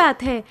अच्छी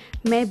बात है।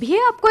 मैं भी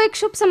आपको एक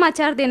शुभ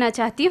समाचार देना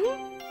चाहती हूँ।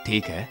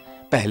 ठीक है,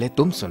 पहले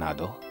तुम सुना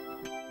दो।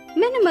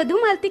 मैंने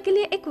मधुमालती के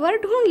लिए एक वर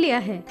ढूंढ लिया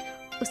है।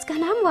 उसका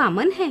नाम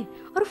वामन है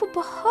और वो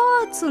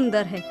बहुत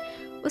सुंदर है।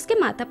 उसके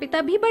माता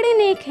पिता भी बड़े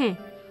नेक हैं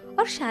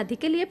और शादी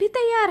के लिए भी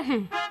तैयार हैं।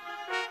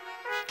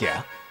 क्या?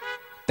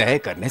 तय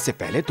करने से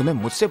पहले तुम्हें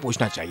मुझसे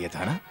पूछना चाहिए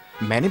था ना।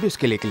 मैंने भी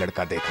उसके लिए एक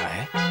लड़का देखा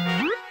है।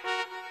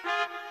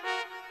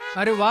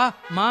 अरे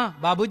वाह माँ,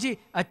 बाबूजी,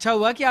 अच्छा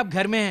हुआ कि आप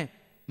घर में हैं।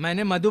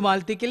 मैंने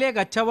मधुमालती के लिए एक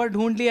अच्छा वर्ड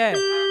ढूंढ लिया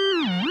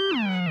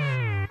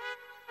है।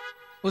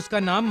 उसका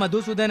नाम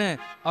मधुसूदन है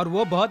और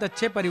वो बहुत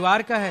अच्छे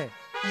परिवार का है।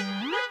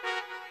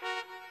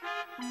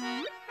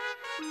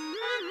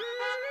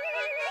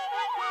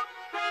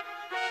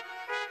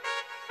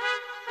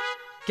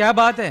 क्या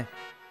बात है,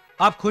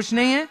 आप खुश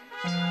नहीं हैं?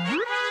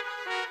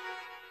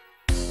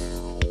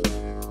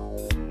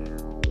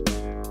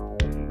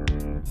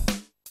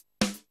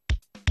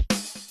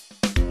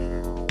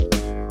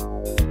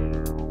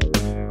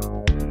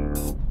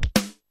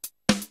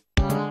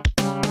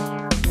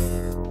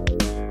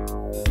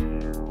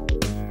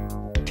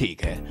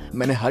 ठीक है,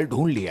 मैंने हल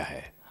ढूंढ लिया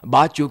है।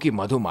 बात चूंकि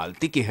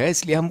मधुमालती की है,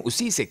 इसलिए हम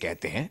उसी से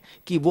कहते हैं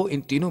कि वो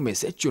इन तीनों में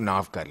से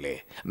चुनाव कर ले।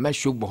 मैं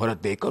शुभ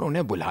मुहूर्त देकर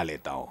उन्हें बुला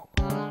लेता हूं।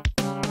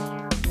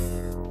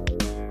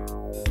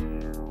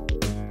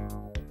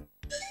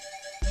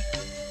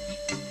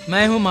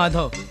 मैं हूं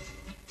माधव।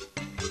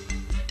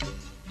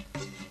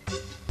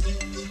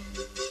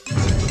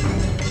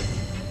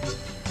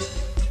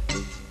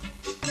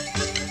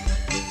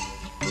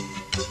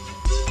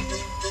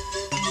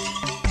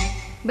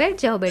 बैठ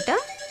जाओ बेटा।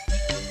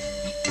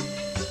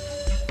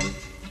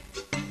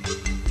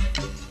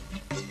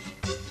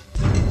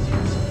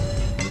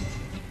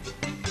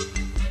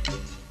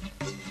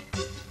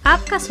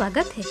 आपका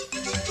स्वागत है।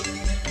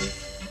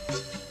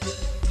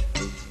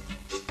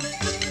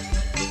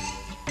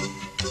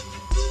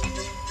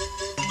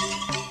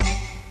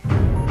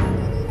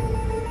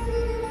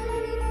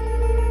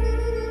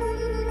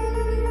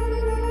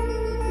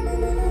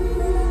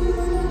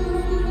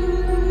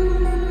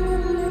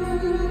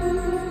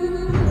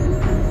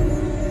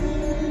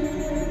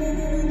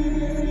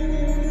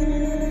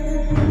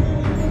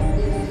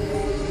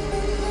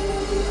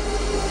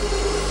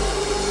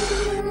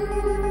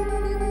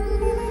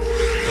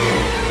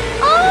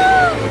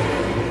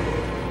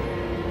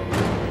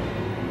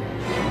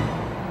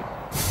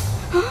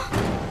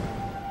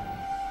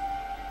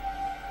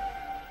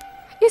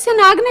 इसे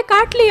नाग ने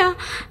काट लिया।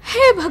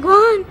 हे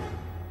भगवान!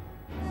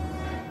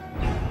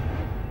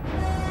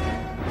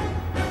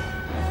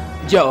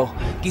 जाओ,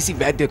 किसी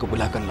वैद्य को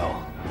बुला कर लाओ।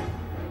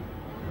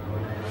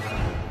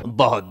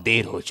 बहुत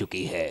देर हो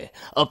चुकी है,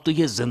 अब तो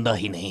ये जिंदा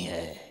ही नहीं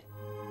है।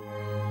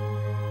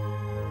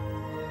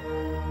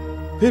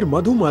 फिर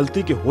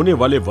मधुमालती के होने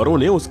वाले वरों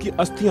ने उसकी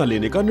अस्थियां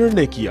लेने का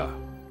निर्णय किया।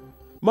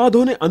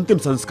 माधव ने अंतिम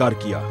संस्कार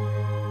किया।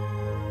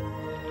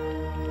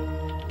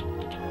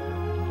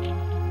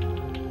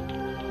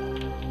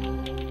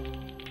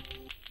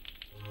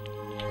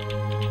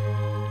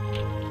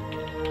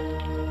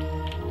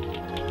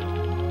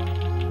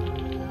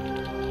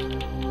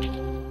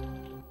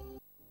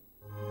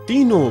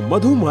 तीनों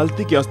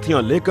मधुमालती की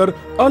अस्थियां लेकर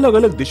अलग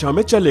अलग दिशा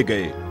में चले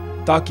गए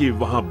ताकि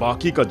वहां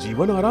बाकी का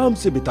जीवन आराम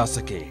से बिता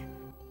सके।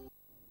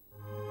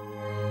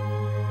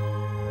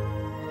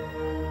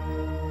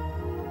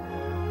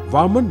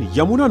 वामन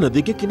यमुना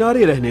नदी के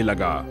किनारे रहने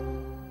लगा।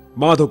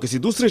 माधव किसी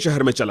दूसरे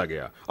शहर में चला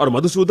गया और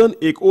मधुसूदन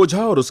एक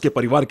ओझा और उसके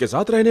परिवार के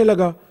साथ रहने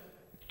लगा।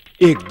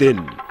 एक दिन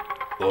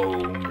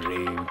ओम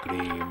ह्रीं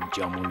क्लीं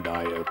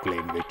चामुंडाय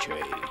क्लीं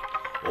विच्चे।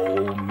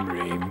 ओम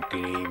ह्रीं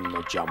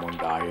क्लीं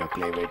चामुंडाय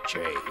क्लीं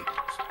विच्चे।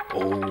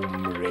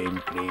 ओम ह्रीं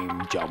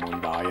क्लीं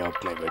चामुंडाय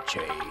क्लीं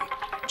विच्चे।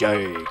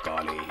 जय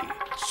काली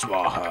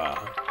स्वाहा।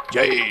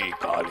 जय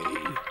काली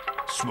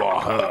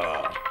स्वाहा।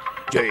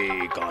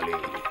 जय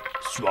काली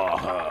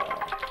स्वाहा।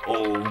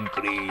 ओम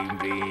क्रीं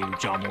ह्रीं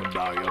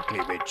चामुंडाय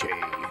क्लीं विच्चे।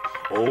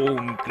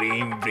 ओम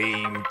क्रीं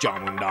ह्रीं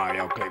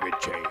चामुंडाय क्लीं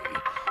विच्चे।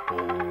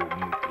 ओम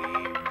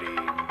क्रीं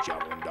ह्रीं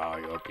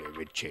चामुंडाय क्लीं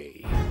विच्चे।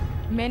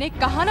 मैंने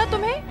कहा ना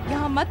तुम्हें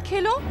यहाँ मत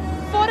खेलो,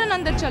 फौरन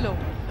अंदर चलो।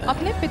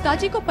 अपने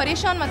पिताजी को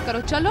परेशान मत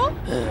करो। चलो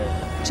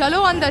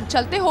चलो अंदर,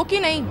 चलते हो कि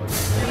नहीं?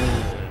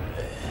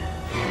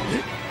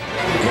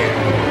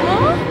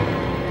 हाँ?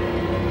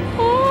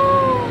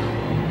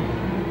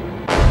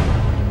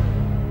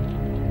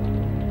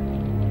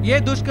 ये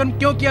दुष्कर्म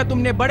क्यों किया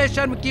तुमने? बड़े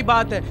शर्म की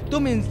बात है।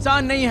 तुम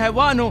इंसान नहीं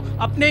हैवान हो।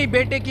 अपने ही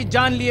बेटे की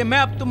जान लिए मैं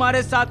अब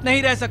तुम्हारे साथ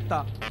नहीं रह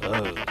सकता।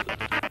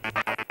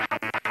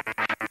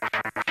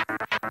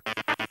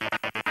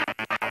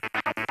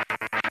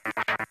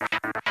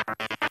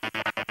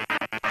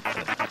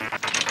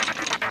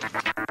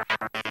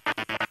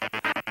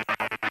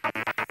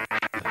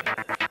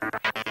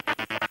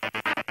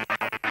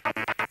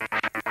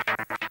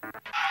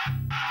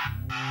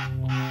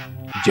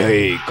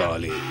 जय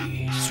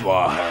काली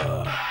स्वाहा।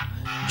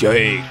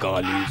 जय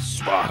काली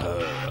स्वाहा।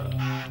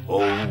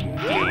 ओम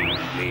क्लीं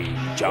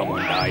क्लीं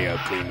चामुंडाय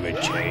क्लीं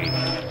विच्चे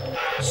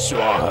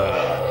स्वाहा।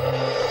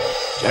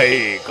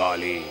 जय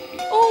काली।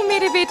 ओ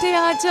मेरे बेटे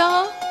आजा।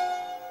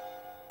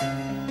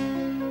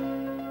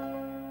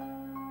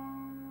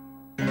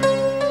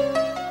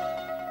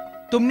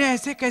 तुमने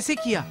ऐसे कैसे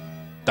किया?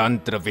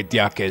 तंत्र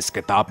विद्या के इस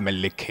किताब में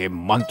लिखे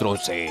मंत्रों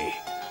से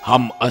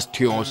हम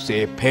अस्थियों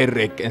से फिर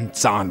एक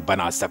इंसान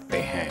बना सकते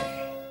हैं।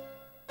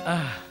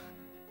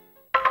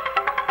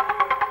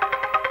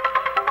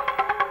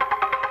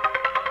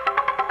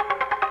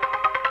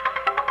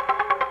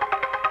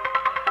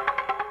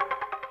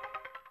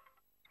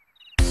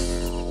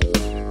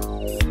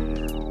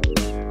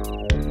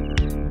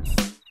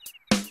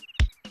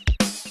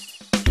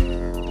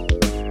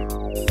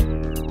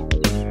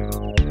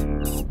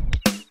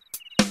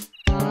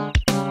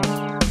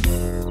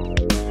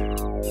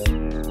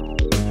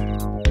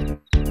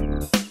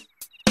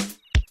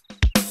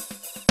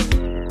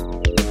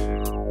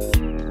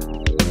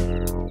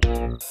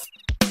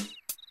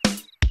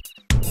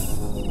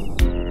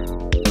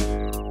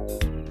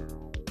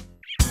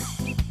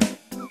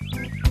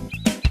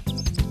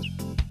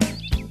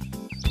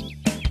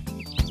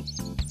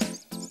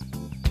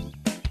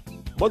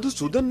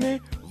 मधुसूदन ने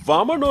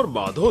वामन और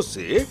माधव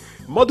से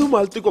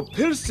मधुमालती को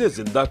फिर से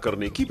जिंदा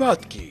करने की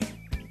बात की।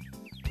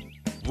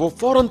 वो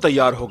फौरन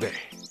तैयार हो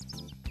गए।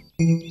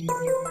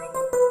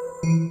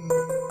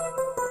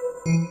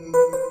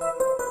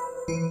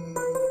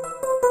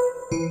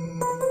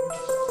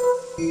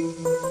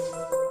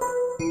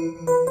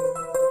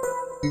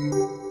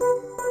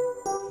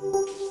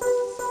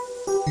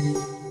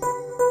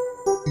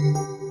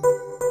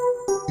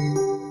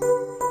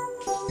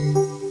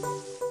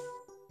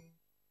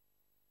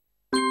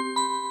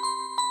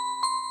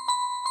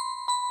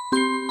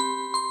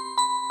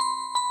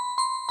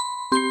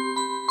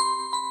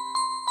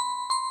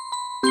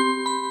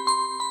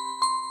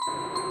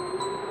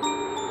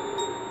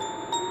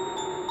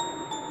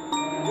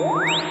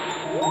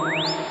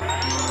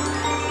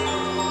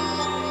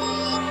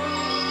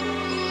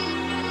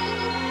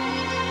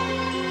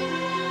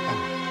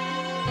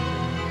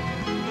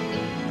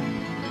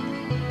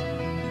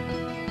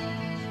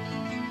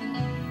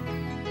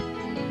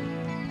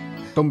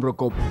 तुम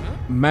रुको,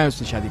 मैं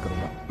उससे शादी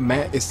करूंगा।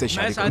 मैं इससे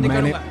शादी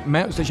करूंगा।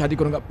 मैं उससे शादी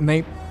करूंगा।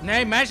 नहीं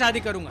नहीं, मैं शादी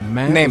करूंगा।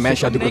 मैं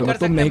शादी करूंगा।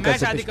 तुम नहीं कर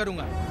सकते। शादी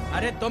करूंगा।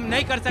 अरे तुम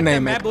नहीं कर सकते। नहीं,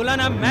 मैं बोला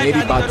ना, मैं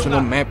मेरी बात सुनो।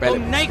 मैं पहले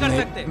तुम नहीं कर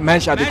सकते। मैं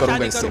शादी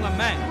करूंगा इससे।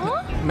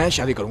 मैं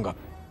शादी करूंगा।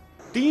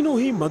 तीनों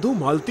ही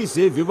मधुमालती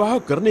से विवाह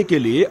करने के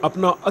लिए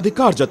अपना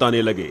अधिकार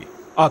जताने लगे।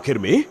 आखिर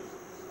में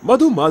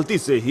मधुमालती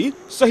से ही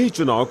सही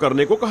चुनाव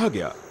करने को कहा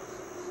गया।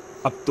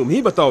 अब तुम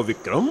ही बताओ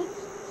विक्रम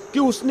कि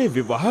उसने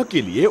विवाह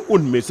के लिए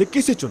उनमें से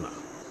किसे चुना।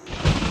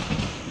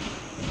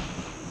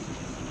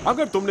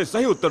 अगर तुमने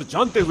सही उत्तर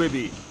जानते हुए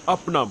भी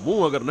अपना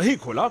मुंह अगर नहीं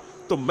खोला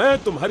तो मैं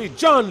तुम्हारी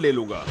जान ले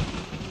लूंगा।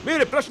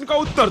 मेरे प्रश्न का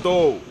उत्तर दो,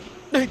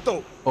 नहीं तो।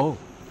 ओह,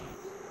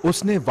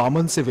 उसने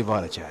वामन से विवाह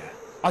रचाया।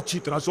 अच्छी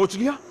तरह सोच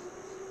लिया।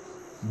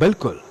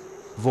 बिल्कुल,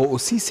 वो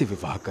उसी से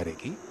विवाह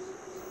करेगी।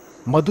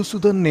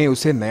 मधुसूदन ने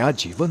उसे नया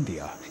जीवन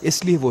दिया,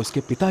 इसलिए वो उसके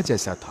पिता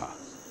जैसा था।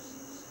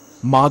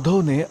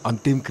 माधव ने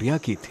अंतिम क्रिया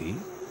की थी,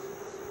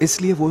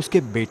 इसलिए वो उसके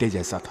बेटे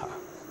जैसा था।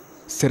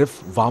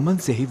 सिर्फ वामन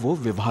से ही वो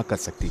विवाह कर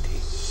सकती थी।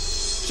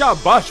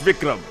 शाबाश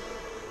विक्रम,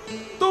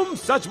 तुम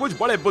सचमुच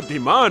बड़े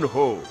बुद्धिमान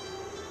हो।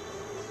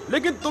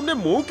 लेकिन तुमने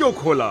मुंह क्यों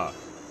खोला?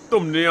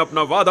 तुमने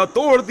अपना वादा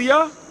तोड़ दिया।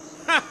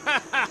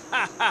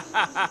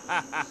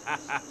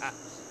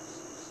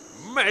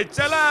 मैं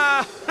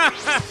चला।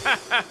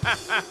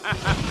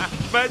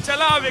 मैं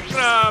चला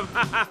विक्रम।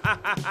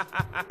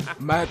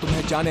 मैं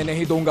तुम्हें जाने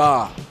नहीं दूंगा।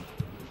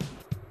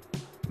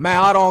 मैं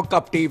आ रहा हूं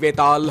कपटी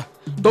वेताल,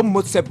 तुम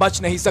मुझसे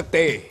बच नहीं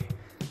सकते।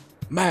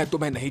 मैं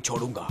तुम्हें नहीं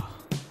छोड़ूंगा।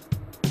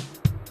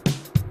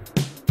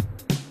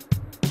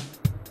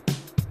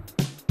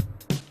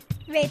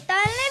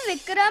 वेताल ने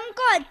विक्रम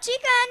को अच्छी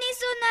कहानी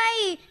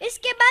सुनाई।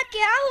 इसके बाद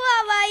क्या हुआ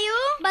वायु?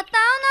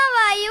 बताओ ना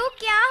वायु,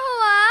 क्या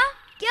हुआ?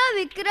 क्या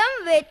विक्रम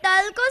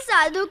वेताल को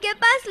साधु के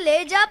पास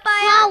ले जा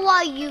पाया? हाँ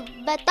वायु,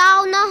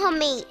 बताओ ना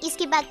हमें,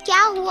 इसके बाद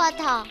क्या हुआ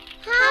था?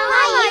 हाँ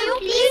वायु,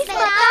 प्लीज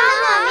बताओ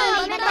ना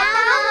हमें,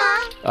 बताओ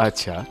ना।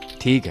 अच्छा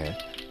ठीक है,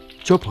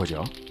 चुप हो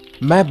जाओ।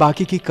 मैं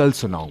बाकी की कल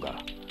सुनाऊंगा,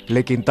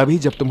 लेकिन तभी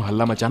जब तुम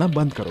हल्ला मचाना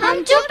बंद करो।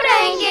 हम चुप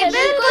रहेंगे,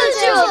 बिल्कुल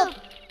चुप।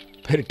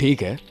 फिर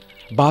ठीक है,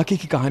 बाकी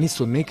की कहानी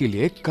सुनने के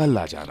लिए कल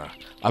आ जाना।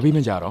 अभी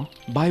मैं जा रहा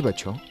हूँ। बाय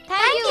बच्चों।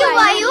 Thank you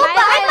Vayu.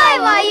 Bye bye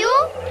वायु।